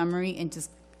the summary, and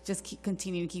just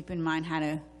continue to keep in mind how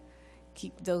to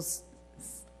keep those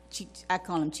I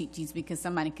call them cheat sheets, because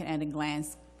somebody can at a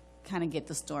glance kind of get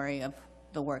the story of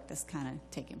the work that's kind of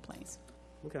taking place.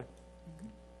 Okay.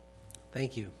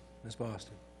 Thank you. Ms.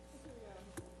 Boston.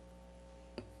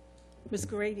 Ms.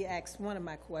 Grady asked one of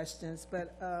my questions,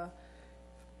 but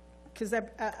because I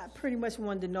pretty much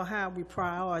wanted to know how we're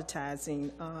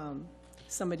prioritizing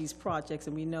some of these projects,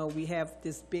 and we know we have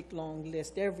this big, long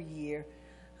list every year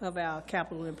of our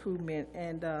capital improvement,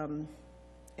 and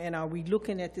are we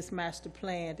looking at this master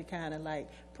plan to kind of like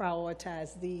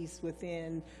prioritize these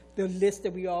within the list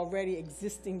that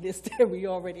existing list that we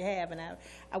already have? And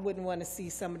I wouldn't want to see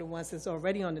some of the ones that's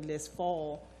already on the list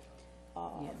fall.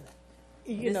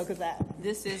 Because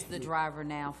this is the driver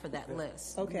now for that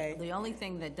list. Okay. The only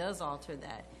thing that does alter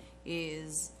that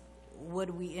is what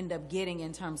do we end up getting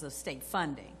in terms of state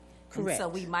funding. Correct. And so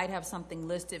we might have something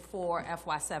listed for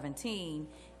FY17,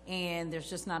 and there's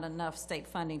just not enough state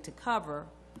funding to cover,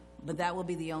 but that will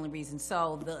be the only reason.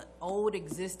 So the old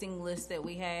existing list that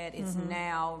we had is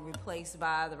now replaced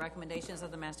by the recommendations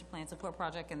of the Master Plan Support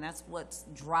Project, and that's what's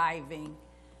driving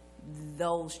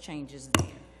those changes there.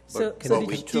 But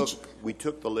we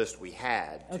took the list we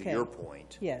had, to your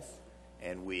point. Yes.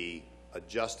 And we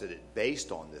adjusted it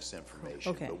based on this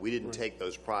information. Okay. But we didn't take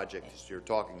those projects you're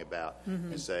talking about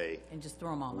and say, and just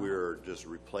throw them all we're just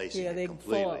replacing Yeah, it they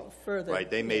completely. fall further. Right,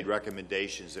 they made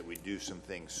recommendations that we do some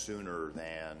things sooner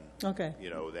than, Okay.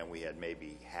 than we had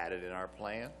maybe had it in our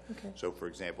plan. Okay. So for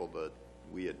example,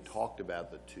 we had talked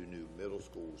about the 2 new middle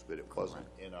schools, but it wasn't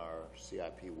in our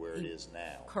CIP where it is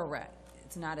now. Correct.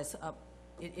 It's not as up.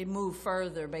 It moved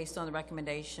further based on the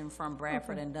recommendation from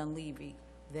Bradford and Dunleavy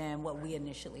than what we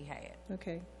initially had.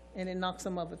 Okay. And it knocks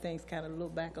some other things kind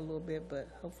of back a little bit, but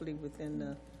hopefully within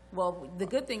the... Well, the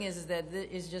good thing is that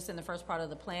it's just in the first part of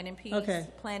the planning piece, Okay.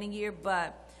 planning year,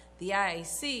 but the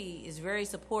IAC is very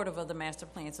supportive of the Master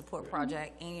Plan Support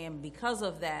Project, and because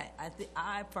of that,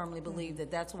 I firmly believe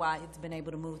that that's why it's been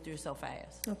able to move through so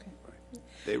fast. Okay.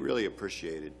 They really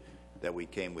appreciated that we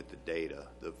came with the data.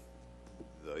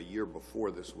 The year before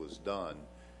this was done,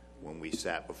 when we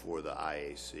sat before the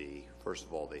IAC, first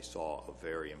of all, they saw a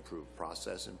very improved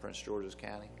process in Prince George's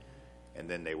County, and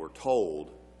then they were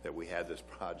told that we had this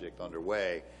project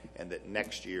underway and that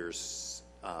next year's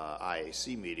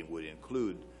IAC meeting would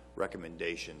include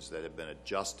recommendations that have been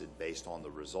adjusted based on the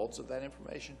results of that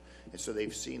information. And so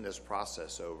they've seen this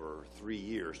process over 3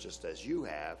 years, just as you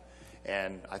have,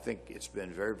 and I think it's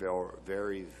been very,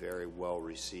 very, very well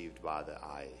received by the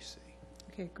IAC.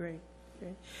 Okay, great.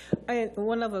 And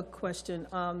one other question.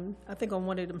 I think on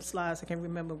one of them slides, I can't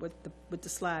remember what the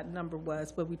slide number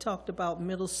was, but we talked about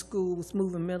middle schools,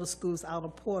 moving middle schools out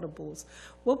of portables.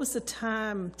 What was the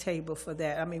timetable for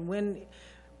that? I mean,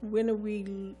 when are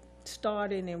we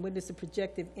starting, and when is the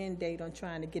projected end date on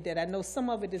trying to get that? I know some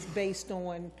of it is based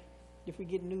on if we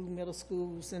get new middle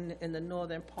schools in the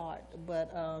northern part,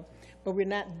 but we're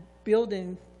not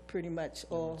building pretty much,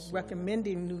 or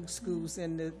recommending new schools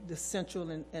in the central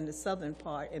and the southern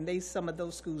part, and some of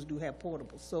those schools do have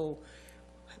portables. So,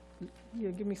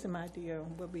 give me some idea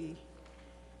on what we...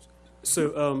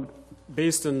 So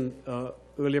Based on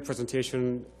earlier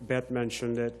presentation, Beth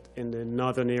mentioned that in the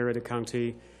northern area of the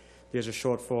county, there's a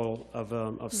shortfall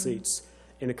of seats.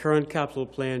 In the current capital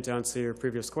plan, to answer your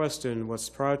previous question, what's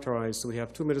prioritized, we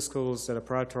have 2 middle schools that are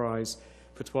prioritized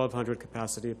for 1,200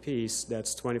 capacity apiece.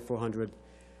 That's 2,400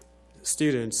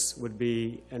 students would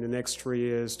be, in the next 3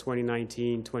 years,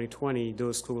 2019, 2020,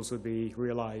 those schools would be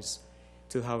realized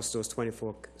to house those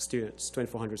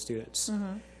 2,400 students.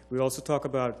 We also talk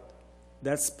about,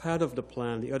 that's part of the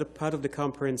plan. The other part of the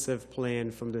comprehensive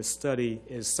plan from the study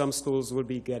is some schools will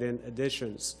be getting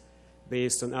additions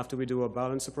based on, after we do a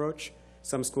balanced approach,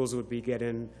 some schools would be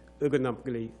getting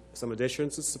ergonomically some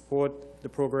additions to support the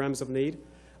programs of need.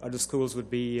 Other schools would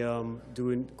be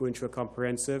going through a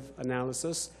comprehensive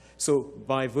analysis. So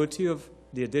by virtue of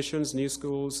the additions, new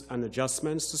schools, and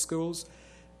adjustments to schools,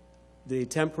 the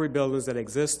temporary buildings that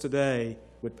exist today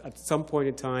would, at some point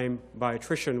in time, by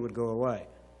attrition, would go away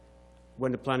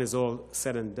when the plan is all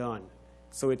said and done.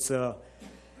 So it's a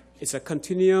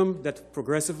continuum that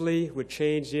progressively would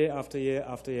change year after year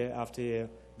after year after year,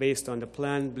 based on the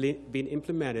plan being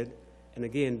implemented, and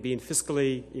again, being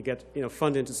fiscally, you get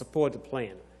funding to support the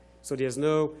plan. So there's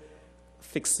no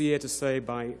fixed year to say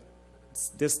by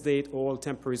this date all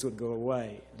temporaries would go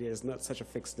away. There's not such a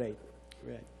fixed date.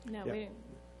 Right. No, Yeah.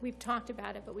 we've talked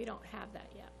about it, but we don't have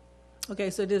that yet. Okay,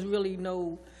 so there's really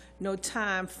no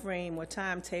time frame or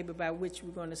timetable by which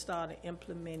we're going to start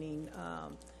implementing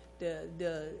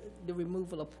the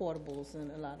removal of portables in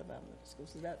a lot of our middle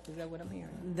schools. Is that what I'm hearing?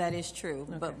 That is true,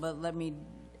 Okay. but let me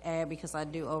add, because I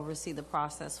do oversee the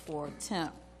process for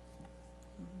temp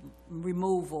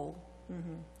removal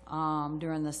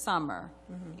during the summer.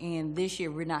 And this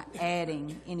year, we're not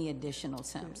adding any additional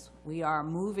temps. We are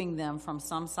moving them from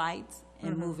some sites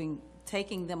and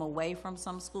taking them away from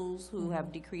some schools who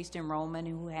have decreased enrollment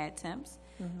and who had temps.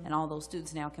 And all those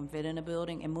students now can fit in a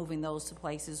building, and moving those to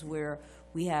places where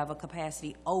we have a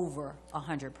capacity over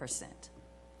 100%.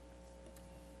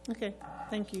 Okay,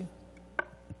 thank you.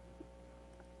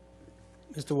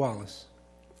 Mr. Wallace.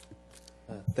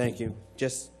 Thank you.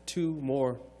 Just 2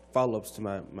 more follow-ups to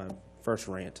my first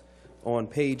rant. On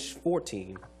page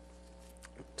 14,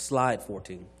 slide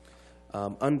 14,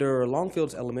 under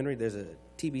Longfields Elementary, there's a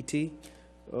TBT.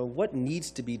 What needs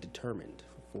to be determined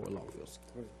for Longfields?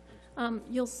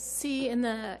 You'll see in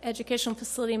the Educational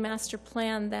Facility Master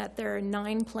Plan that there are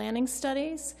 9 planning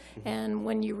studies, and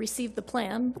when you receive the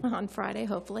plan on Friday,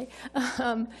 hopefully,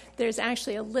 there's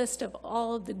actually a list of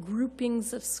all of the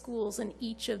groupings of schools in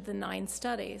each of the 9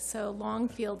 studies. So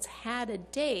Longfields had a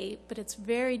date, but it's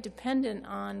very dependent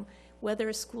on whether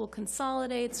a school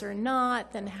consolidates or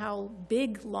not, then how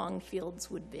big Longfields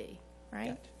would be,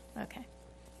 right? Okay.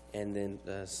 And then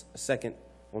second,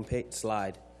 on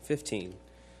slide 15,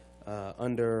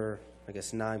 under, I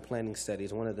guess, 9 planning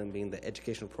studies, one of them being the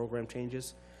educational program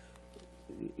changes.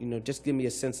 Just give me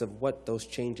a sense of what those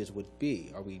changes would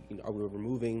be. Are we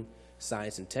removing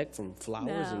science and tech from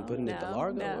flowers and putting it to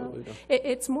Largo? No.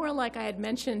 It's more like I had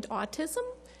mentioned autism.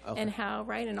 And how,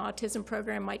 an autism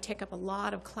program might take up a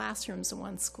lot of classrooms in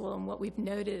one school, and what we've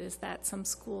noted is that some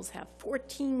schools have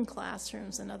 14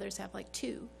 classrooms and others have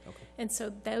 2. And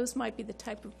so those might be the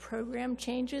type of program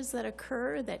changes that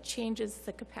occur that changes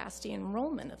the capacity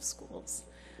enrollment of schools.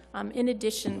 In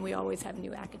addition, we always have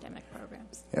new academic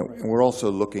programs. And we're also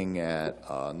looking at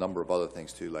a number of other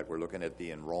things too, like we're looking at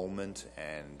the enrollment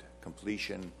and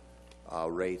completion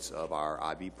rates of our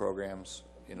IB programs.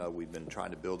 We've been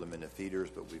trying to build them into feeders,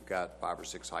 but we've got 5 or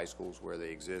 6 high schools where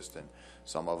they exist, and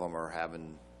some of them are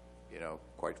having,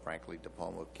 quite frankly,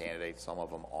 diploma candidates. Some of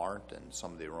them aren't, and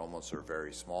some of the enrollments are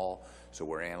very small. So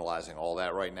we're analyzing all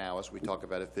that right now as we talk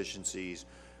about efficiencies,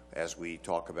 as we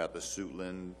talk about the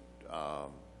Suitland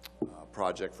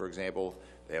project, for example.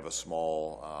 They have a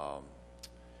small,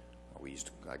 we used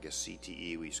to, I guess,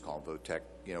 CTE, we used to call them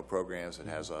VOTEC, programs. It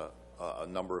has a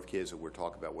number of kids that we're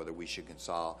talking about whether we should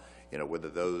consolidate, whether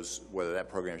that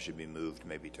program should be moved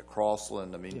maybe to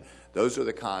Crossland. I mean, those are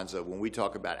the kinds of, when we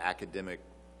talk about academic,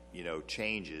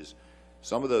 changes,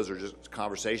 some of those are just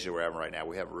conversations we're having right now.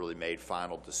 We haven't really made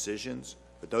final decisions,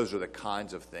 but those are the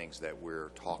kinds of things that we're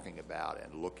talking about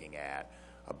and looking at.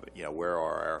 Where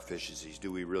are our efficiencies?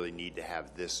 Do we really need to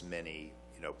have this many,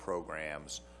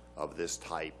 programs of this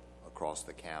type across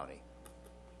the county?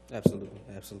 Absolutely,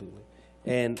 absolutely.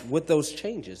 And with those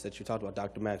changes that you talked about,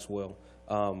 Dr. Maxwell,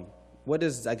 what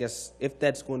is, I guess, if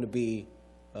that's going to be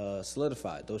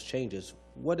solidified, those changes,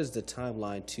 what is the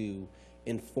timeline to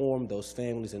inform those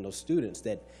families and those students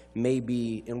that may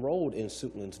be enrolled in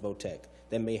Suitland's VOTEC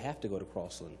that may have to go to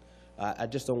Crossland? I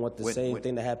just don't want the same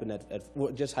thing to happen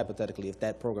well, just hypothetically, if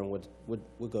that program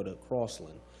would go to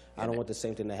Crossland. I don't want the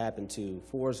same thing to happen to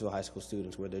Forestville High School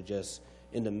students where they're just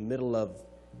in the middle of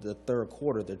the third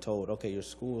quarter, they're told, okay, your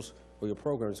schools or your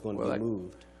program is going to be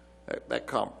moved.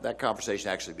 That conversation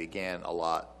actually began a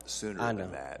lot sooner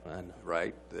than that. I know.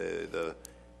 Right?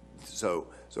 So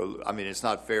I mean, it's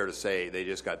not fair to say they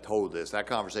just got told this. That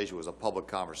conversation was a public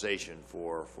conversation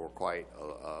for quite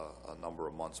a number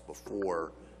of months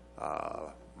before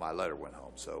my letter went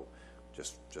home. So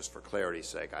just for clarity's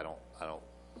sake, I don't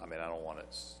want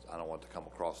it to come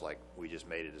across like we just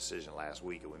made a decision last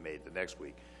week and we made it the next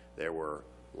week. There were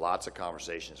lots of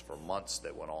conversations for months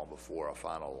that went on before a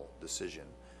final decision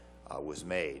was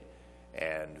made.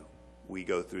 And we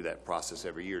go through that process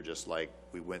every year, just like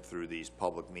we went through these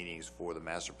public meetings for the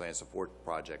Master Plan Support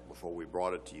Project before we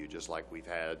brought it to you, just like we've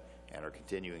had and are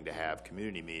continuing to have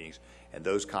community meetings. And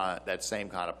that same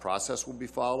kind of process will be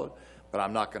followed, but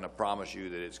I'm not going to promise you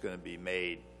that it's going to be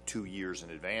made 2 years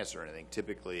in advance or anything.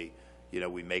 Typically,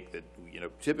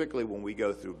 typically when we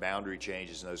go through boundary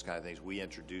changes and those kind of things, we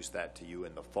introduce that to you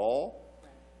in the fall,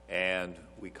 and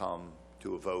we come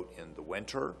to a vote in the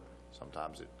winter.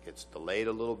 Sometimes it gets delayed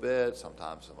a little bit.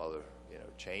 Sometimes some other,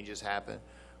 changes happen,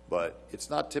 but it's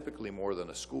not typically more than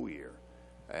a school year,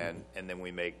 and then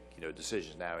we make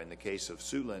decisions. Now, in the case of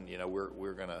Siouxland,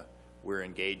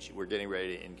 we're getting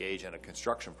ready to engage in a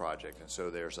construction project, and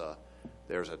so there's a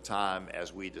time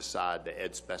as we decide the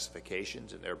ed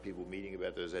specifications, and there are people meeting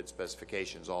about those ed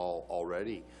specifications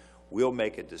already. We'll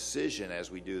make a decision as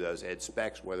we do those ed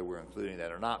specs whether we're including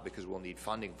that or not, because we'll need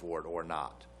funding for it or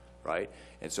not, right?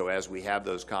 And so as we have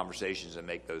those conversations and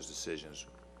make those decisions,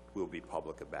 we'll be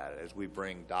public about it. As we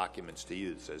bring documents to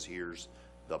you that says here's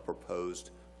the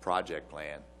proposed project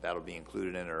plan, that'll be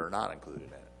included in it or not included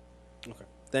in it. Okay.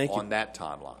 Thank you. On that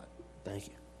timeline. Thank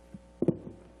you.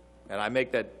 And I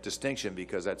make that distinction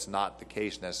because that's not the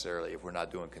case necessarily if we're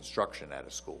not doing construction at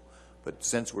a school. But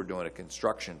since we're doing a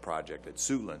construction project at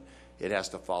Siouxland, it has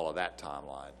to follow that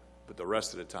timeline. But the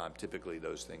rest of the time, typically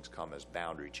those things come as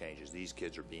boundary changes. These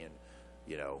kids are being,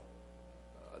 the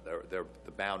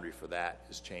boundary for that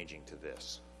is changing to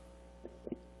this.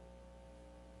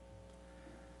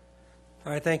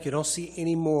 All right, thank you. Don't see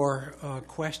any more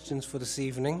questions for this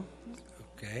evening.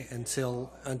 Okay, until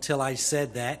I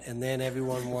said that, and then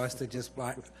everyone wants to just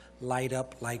light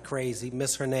up like crazy.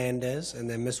 Ms. Hernandez, and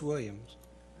then Ms. Williams.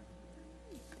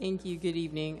 Thank you. Good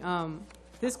evening.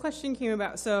 This question came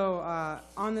about,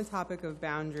 on the topic of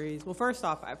boundaries, well, first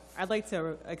off, I'd like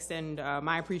to extend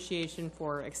my appreciation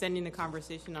for extending the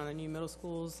conversation on the new middle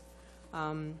schools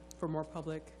for more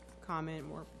public comment,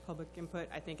 more public input.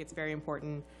 I think it's very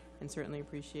important and certainly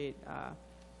appreciate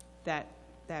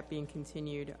that being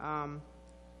continued.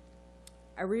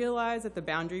 I realize that the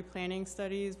boundary planning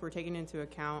studies were taken into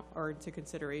account or into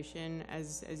consideration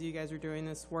as you guys are doing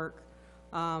this work.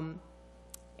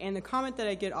 And the comment that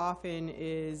I get often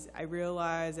is, I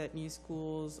realize that new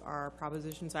schools are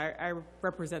propositions, I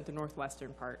represent the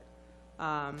northwestern part,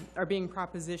 are being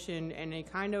propositioned, and they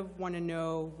kind of want to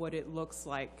know what it looks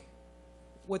like,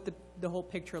 what the whole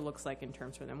picture looks like in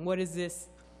terms for them. What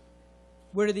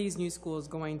are these new schools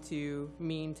going to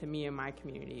mean to me and my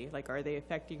community? Like, are they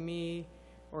affecting me?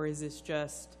 Or is this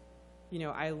just,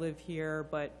 I live here,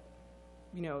 but,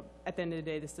 at the end of the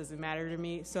day, this doesn't matter to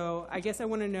me. So I guess I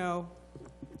want to know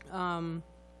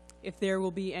if there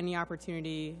will be any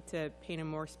opportunity to paint a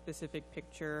more specific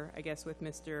picture, I guess, with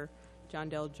Mr. John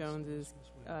Dell Jones's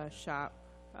shop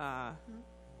at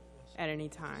any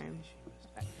time.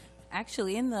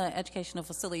 Actually, in the Educational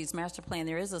Facilities Master Plan,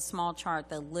 there is a small chart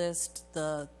that lists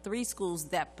the 3 schools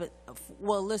that,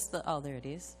 there it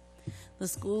is. The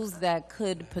schools that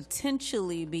could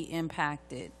potentially be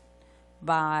impacted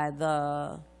by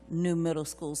the new middle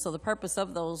schools. So the purpose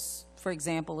of those, for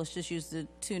example, let's just use the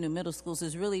 2 new middle schools,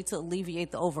 is really to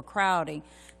alleviate the overcrowding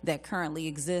that currently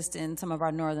exists in some of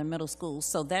our northern middle schools.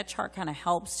 So that chart kind of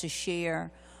helps to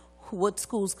share what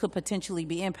schools could potentially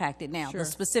be impacted. Now, the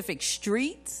specific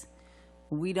streets,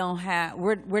 we don't have,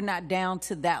 we're not down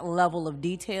to that level of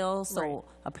detail. So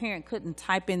a parent couldn't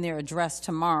type in their address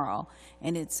tomorrow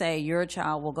and it'd say your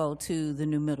child will go to the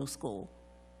new middle school.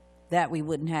 That we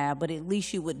wouldn't have, but at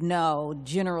least you would know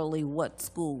generally what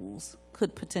schools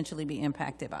could potentially be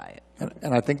impacted by it.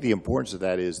 And I think the importance of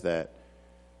that is that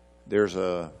there's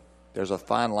a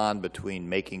fine line between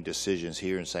making decisions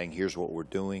here and saying here's what we're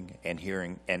doing and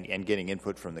hearing and getting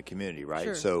input from the community,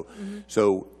 right? Sure.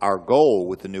 So our goal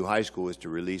with the new high school is to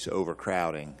release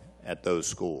overcrowding at those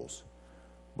schools.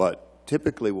 But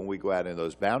typically when we go out in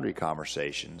those boundary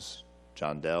conversations,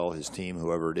 John Dell, his team,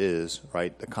 whoever it is,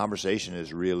 right, the conversation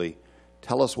is really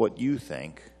tell us what you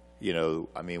think,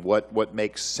 what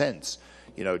makes sense.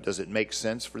 you know, does it make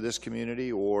sense for this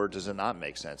community or does it not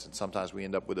make sense? And sometimes we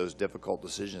end up with those difficult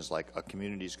decisions, like a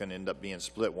community is going to end up being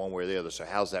split one way or the other. So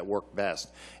how's that work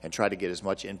best? And try to get as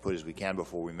much input as we can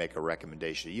before we make a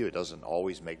recommendation to you. It doesn't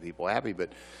always make people happy,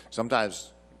 but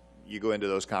sometimes you go into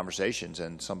those conversations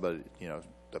and somebody, you know,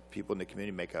 the people in the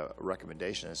community make a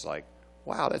recommendation. It's like,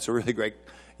 wow, that's a really great,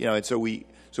 you know, and so we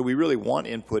really want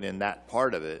input in that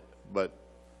part of it, but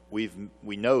we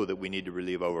know that we need to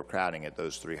relieve overcrowding at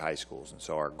those 3 high schools. And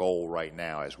so our goal right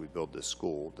now as we build this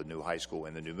school, the new high school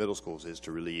and the new middle schools, is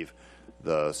to relieve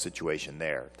the situation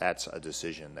there. That's a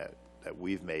decision that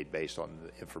we've made based on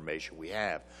the information we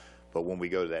have. But when we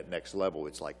go to that next level,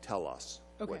 it's like, tell us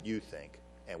what you think.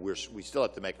 And we still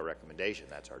have to make a recommendation.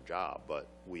 That's our job, but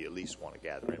we at least want to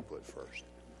gather input first.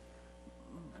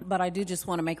 But I do just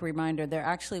want to make a reminder, there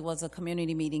actually was a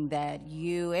community meeting that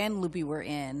you and Loopy were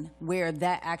in where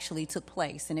that actually took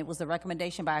place. And it was a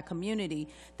recommendation by a community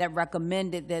that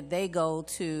recommended that they go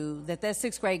to, that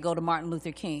 6th grade go to Martin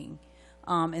Luther King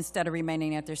instead of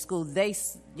remaining at their school. A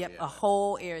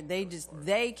whole area,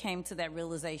 they came to that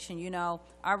realization, you know,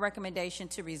 our recommendation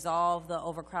to resolve the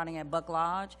overcrowding at Buck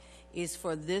Lodge is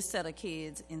for this set of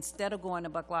kids, instead of going to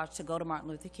Buck Lodge, to go to Martin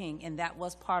Luther King. And that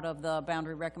was part of the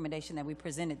boundary recommendation that we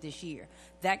presented this year.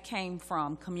 That came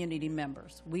from community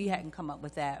members. We hadn't come up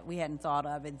with that. We hadn't thought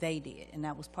of it. They did, and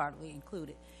that was partly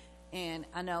included. And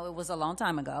I know it was a long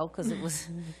time ago because it was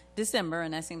December,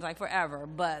 and that seems like forever,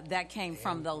 but that came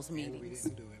from those meetings.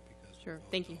 Sure,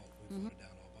 thank you.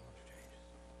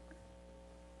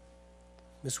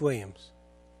 Ms. Williams.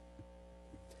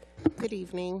 Good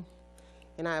evening,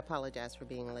 and I apologize for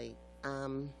being late.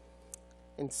 And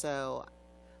so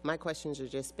my questions are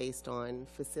just based on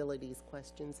facilities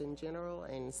questions in general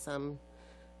and some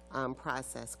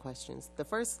process questions. The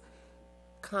first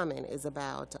comment is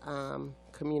about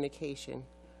communication.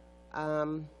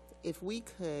 If we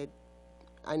could,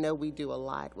 I know we do a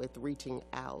lot with reaching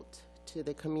out to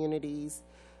the communities,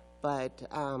 but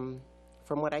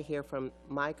from what I hear from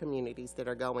my communities that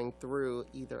are going through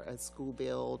either a school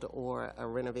build or a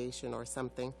renovation or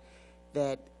something,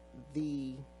 that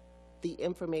the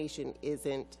information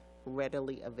isn't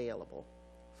readily available.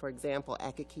 For example,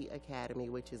 Akaki Academy,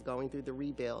 which is going through the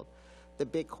rebuild, the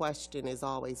big question is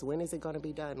always, when is it going to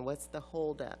be done? What's the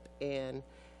holdup? And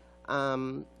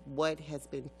what has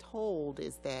been told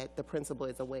is that the principal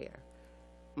is aware.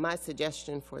 My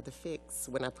suggestion for the fix,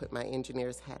 when I put my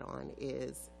engineer's hat on,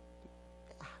 is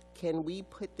can we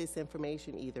put this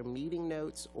information, either meeting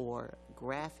notes or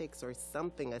graphics or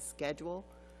something, a schedule,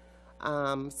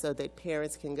 so that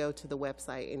parents can go to the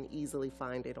website and easily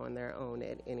find it on their own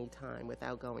at any time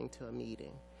without going to a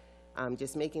meeting.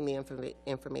 Just making the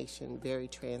information very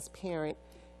transparent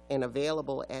and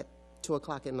available at 2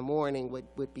 o'clock in the morning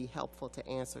would be helpful to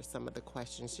answer some of the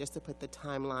questions, just to put the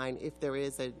timeline. If there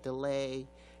is a delay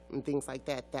and things like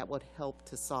that, that would help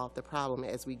to solve the problem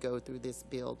as we go through this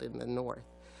build in the north.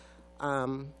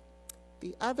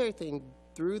 The other thing,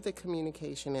 through the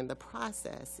communication and the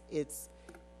process, it's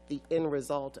the end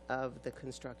result of the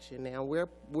construction. Now,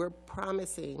 we're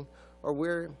promising, or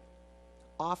we're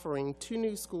offering 2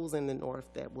 new schools in the north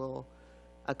that will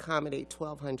accommodate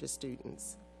 1,200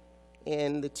 students.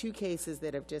 In the 2 cases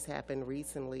that have just happened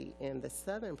recently in the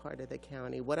southern part of the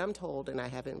county, what I'm told, and I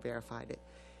haven't verified it,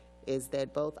 is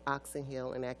that both Oxon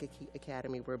Hill and Akaki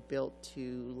Academy were built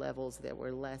to levels that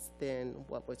were less than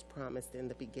what was promised in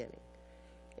the beginning.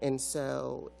 And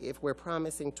so if we're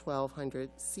promising 1,200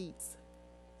 seats,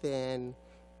 then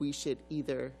we should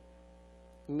either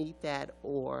meet that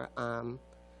or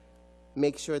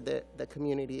make sure that the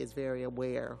community is very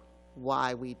aware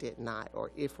why we did not, or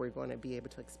if we're going to be able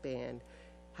to expand.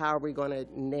 How are we going to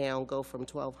now go from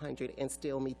 1,200 and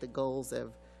still meet the goals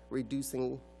of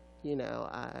reducing,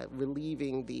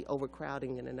 relieving the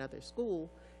overcrowding in another school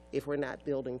if we're not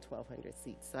building 1,200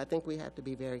 seats? So I think we have to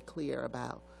be very clear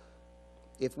about,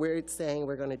 if we're saying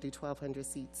we're going to do 1,200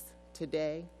 seats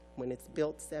today, when it's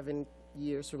built 7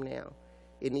 years from now,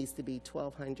 it needs to be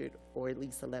 1,200 or at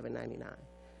least 1,199.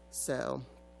 So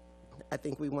I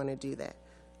think we want to do that.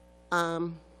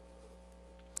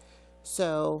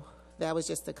 So that was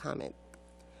just a comment.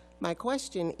 My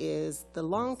question is the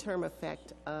long-term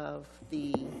effect of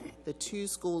the 2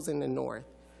 schools in the north.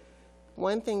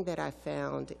 One thing that I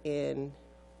found in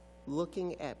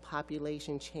looking at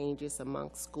population changes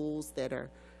amongst schools that are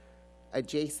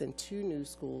adjacent to new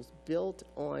schools built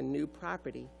on new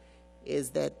property is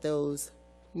that those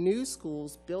new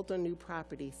schools built on new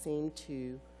property seem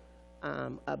to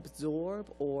absorb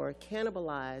or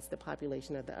cannibalize the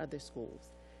population of the other schools.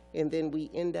 And then we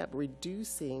end up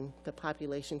reducing the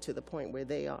population to the point where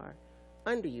they are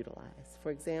underutilized.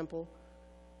 For example,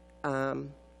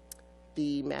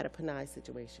 the Mattapanai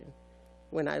situation.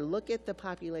 When I look at the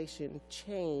population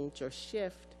change or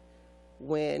shift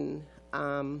when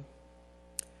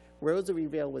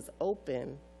Rosaryville was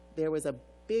open, there was a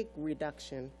big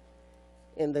reduction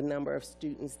in the number of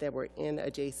students that were in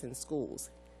adjacent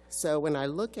schools. So when I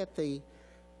look at the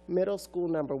middle school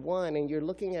number 1, and you're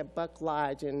looking at Buck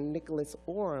Lodge and Nicholas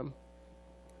Orem,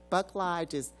 Buck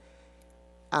Lodge is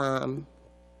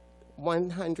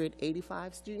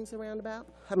 185 students around about,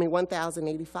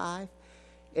 1,085,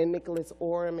 and Nicholas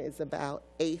Orem is about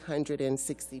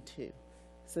 862.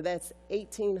 So that's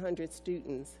 1,800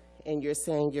 students, and you're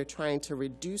saying you're trying to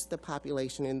reduce the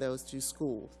population in those 2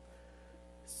 schools.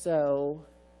 So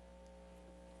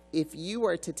if you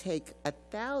were to take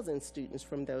 1,000 students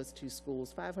from those 2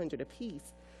 schools, 500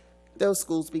 apiece, those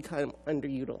schools become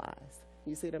underutilized.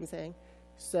 You see what I'm saying?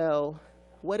 So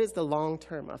what is the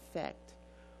long-term effect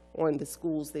on the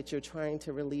schools that you're trying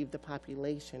to relieve the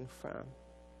population from?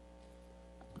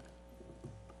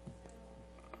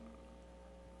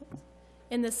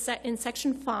 In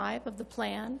section 5 of the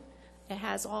plan, it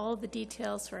has all the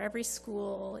details for every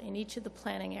school in each of the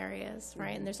planning areas,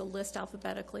 right? And there's a list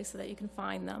alphabetically so that you can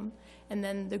find them. And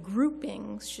then the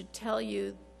groupings should tell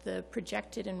you the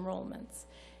projected enrollments.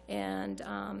 And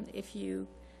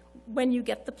when you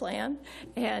get the plan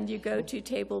and you go to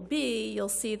table B, you'll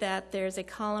see that there's a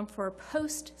column for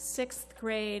post-6th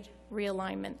grade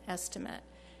realignment estimate.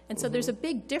 And so there's a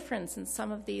big difference in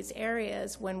some of these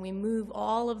areas when we move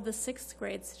all of the 6th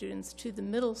grade students to the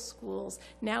middle schools.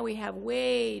 Now we have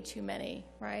way too many,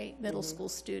 right, middle school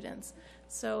students.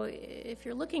 So if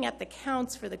you're looking at the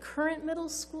counts for the current middle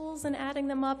schools and adding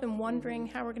them up and wondering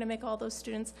how we're going to make all those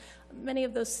students, many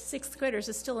of those 6th graders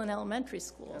are still in elementary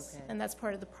schools, and that's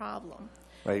part of the problem.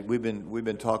 Right. We've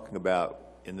been talking about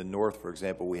in the north, for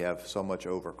example, we have so much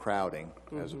overcrowding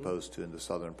as opposed to in the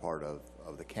southern part of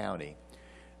the county,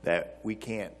 that we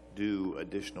can't do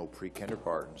additional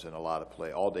pre-kindergartens in a lot of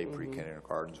all-day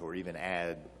pre-kindergartens, or even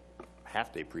add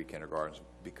half-day pre-kindergartens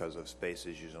because of space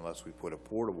issues unless we put a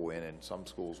portable in. In some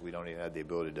schools, we don't even have the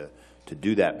ability to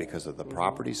do that because of the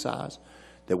property size,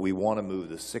 that we want to move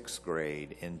the 6th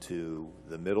grade into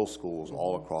the middle schools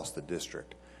all across the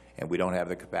district, and we don't have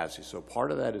the capacity. So part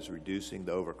of that is reducing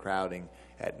the overcrowding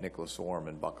at Nicholas Orem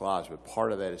and Buck Lodge, but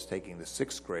part of that is taking the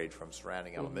 6th grade from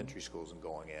surrounding elementary schools and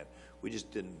going in. We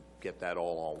just didn't get that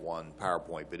all on one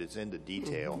PowerPoint, but it's in the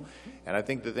detail. And I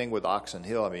think the thing with Oxon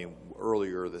Hill,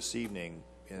 earlier this evening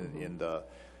in the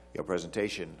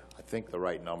presentation, I think the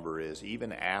right number is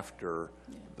even after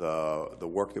the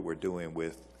work that we're doing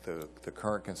with the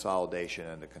current consolidation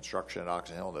and the construction at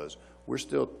Oxon Hill, we're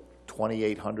still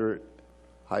 2,800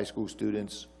 high school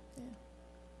students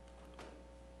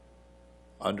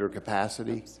under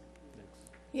capacity.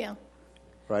 Yeah.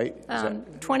 Right?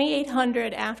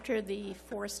 2,800 after the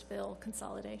Forestville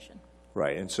consolidation.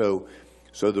 Right, and so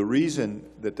the reason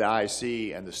that the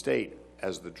IC and the state,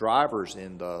 as the drivers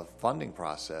in the funding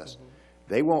process,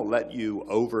 they won't let you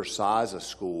oversize a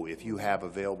school if you have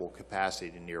available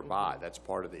capacity nearby. That's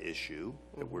part of the issue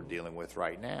that we're dealing with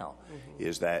right now,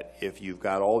 is that if you've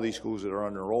got all these schools that are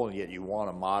under-enrolled and yet you want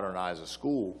to modernize a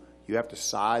school, you have to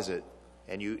size it.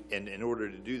 And in order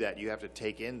to do that, you have to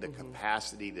take in the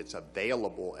capacity that's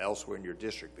available elsewhere in your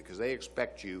district, because they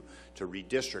expect you to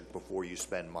redistrict before you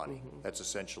spend money. That's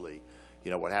essentially,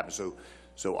 what happens.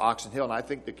 So Oxon Hill, and I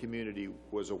think the community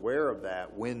was aware of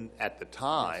that when, at the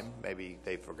time, maybe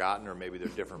they've forgotten, or maybe they're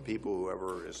different people,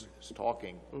 whoever is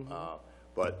talking.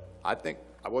 But I think,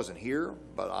 I wasn't here,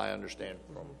 but I understand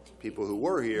from people who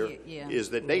were here, is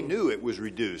that they knew it was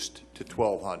reduced to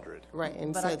 1,200. Right.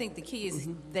 And But I think the key is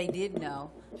they did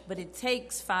know, but it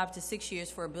takes 5 to 6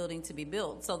 years for a building to be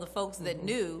built. So the folks that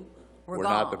knew were We're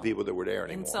gone. not the people that were there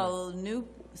anymore. And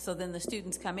so then the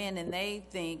students come in and they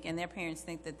think, and their parents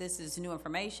think that this is new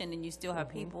information, and you still have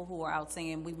people who are out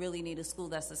saying, we really need a school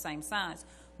that's the same size.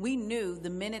 We knew the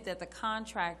minute that the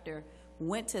contractor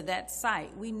went to that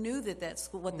site, we knew that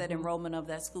school, what that enrollment of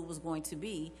that school was going to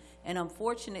be. And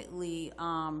unfortunately,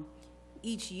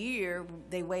 each year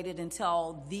they waited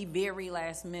until the very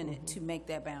last minute to make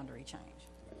that boundary change.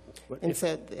 And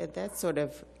so that sort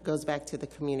of goes back to the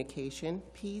communication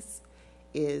piece,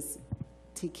 is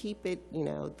to keep it,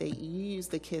 you use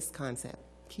the KISS concept,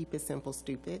 keep it simple,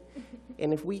 stupid.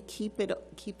 And if we keep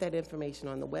that information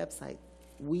on the website,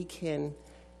 we can,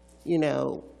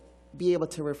 be able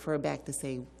to refer back to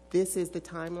say, this is the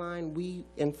timeline, we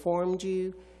informed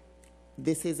you,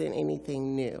 this isn't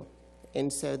anything new.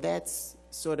 And so that's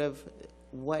sort of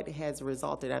what has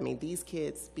resulted. These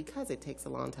kids, because it takes a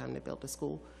long time to build a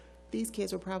school, these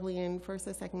kids were probably in 1st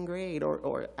or 2nd grade,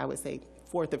 or I would say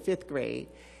 4th or 5th grade.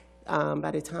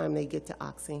 by the time they get to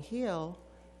Oxon Hill,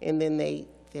 and then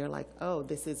they're like, oh,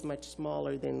 this is much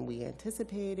smaller than we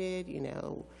anticipated, you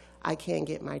know, I can't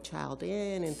get my child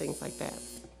in, and things like that.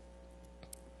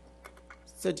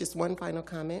 So just one final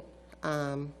comment.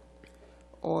 I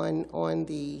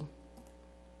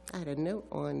had a note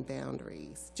on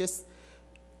boundaries. Just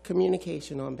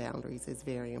communication on boundaries is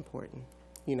very important,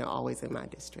 you know, always in my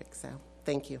district. So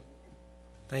thank you.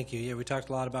 Thank you. Yeah, we talked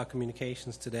a lot about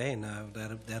communications today, and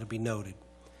that'll be noted.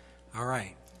 All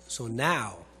right. So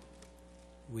now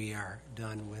we are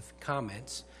done with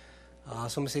comments. So I'm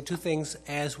going to say two things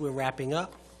as we're wrapping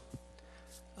up.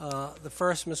 The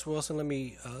first, Ms. Wilson, let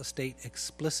me state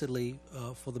explicitly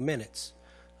for the minutes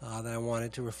that I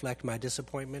wanted to reflect my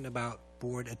disappointment about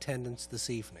board attendance this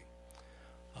evening.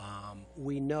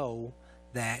 We know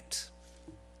that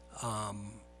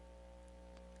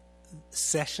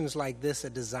sessions like this are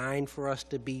designed for us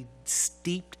to be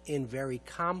steeped in very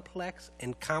complex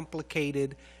and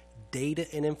complicated data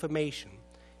and information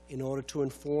in order to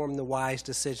inform the wise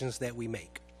decisions that we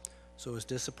make. So it's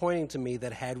disappointing to me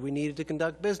that had we needed to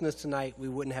conduct business tonight, we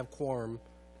wouldn't have quorum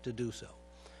to do so.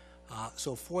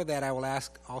 So for that, I will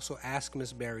also ask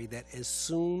Ms. Berry that as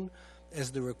soon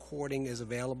as the recording is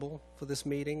available for this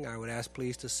meeting, I would ask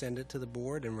please to send it to the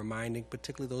board, and reminding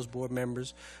particularly those board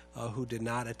members who did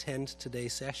not attend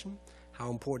today's session how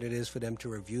important it is for them to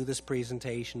review this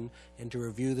presentation and to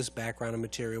review this background and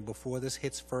material before this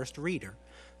hits first reader,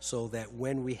 so that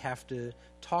when we have to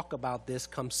talk about this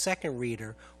come second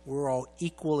reader, we're all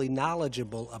equally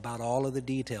knowledgeable about all of the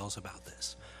details about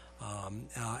this.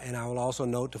 And I will also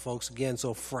note to folks again,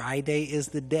 so Friday is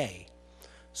the day.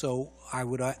 So I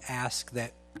would ask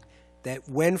that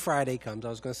when Friday comes, I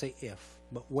was going to say if,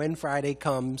 but when Friday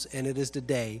comes and it is the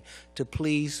day, to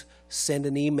please send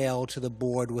an email to the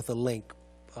board with a link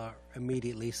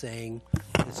immediately saying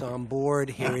it's on board,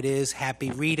 here it is,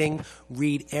 happy reading,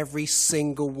 read every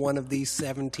single one of these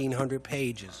 1,700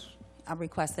 pages. I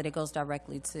request that it goes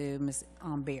directly to Ms.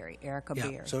 Berry, Erica Yeah,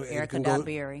 Berry. so it Erica can go-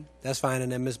 Berry. That's fine,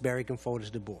 and then Ms. Berry can forward it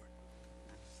to the board.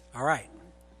 All right.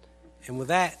 And with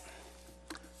that,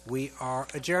 we are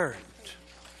adjourned.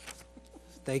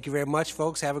 Thank you very much,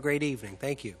 folks. Have a great evening.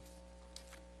 Thank you.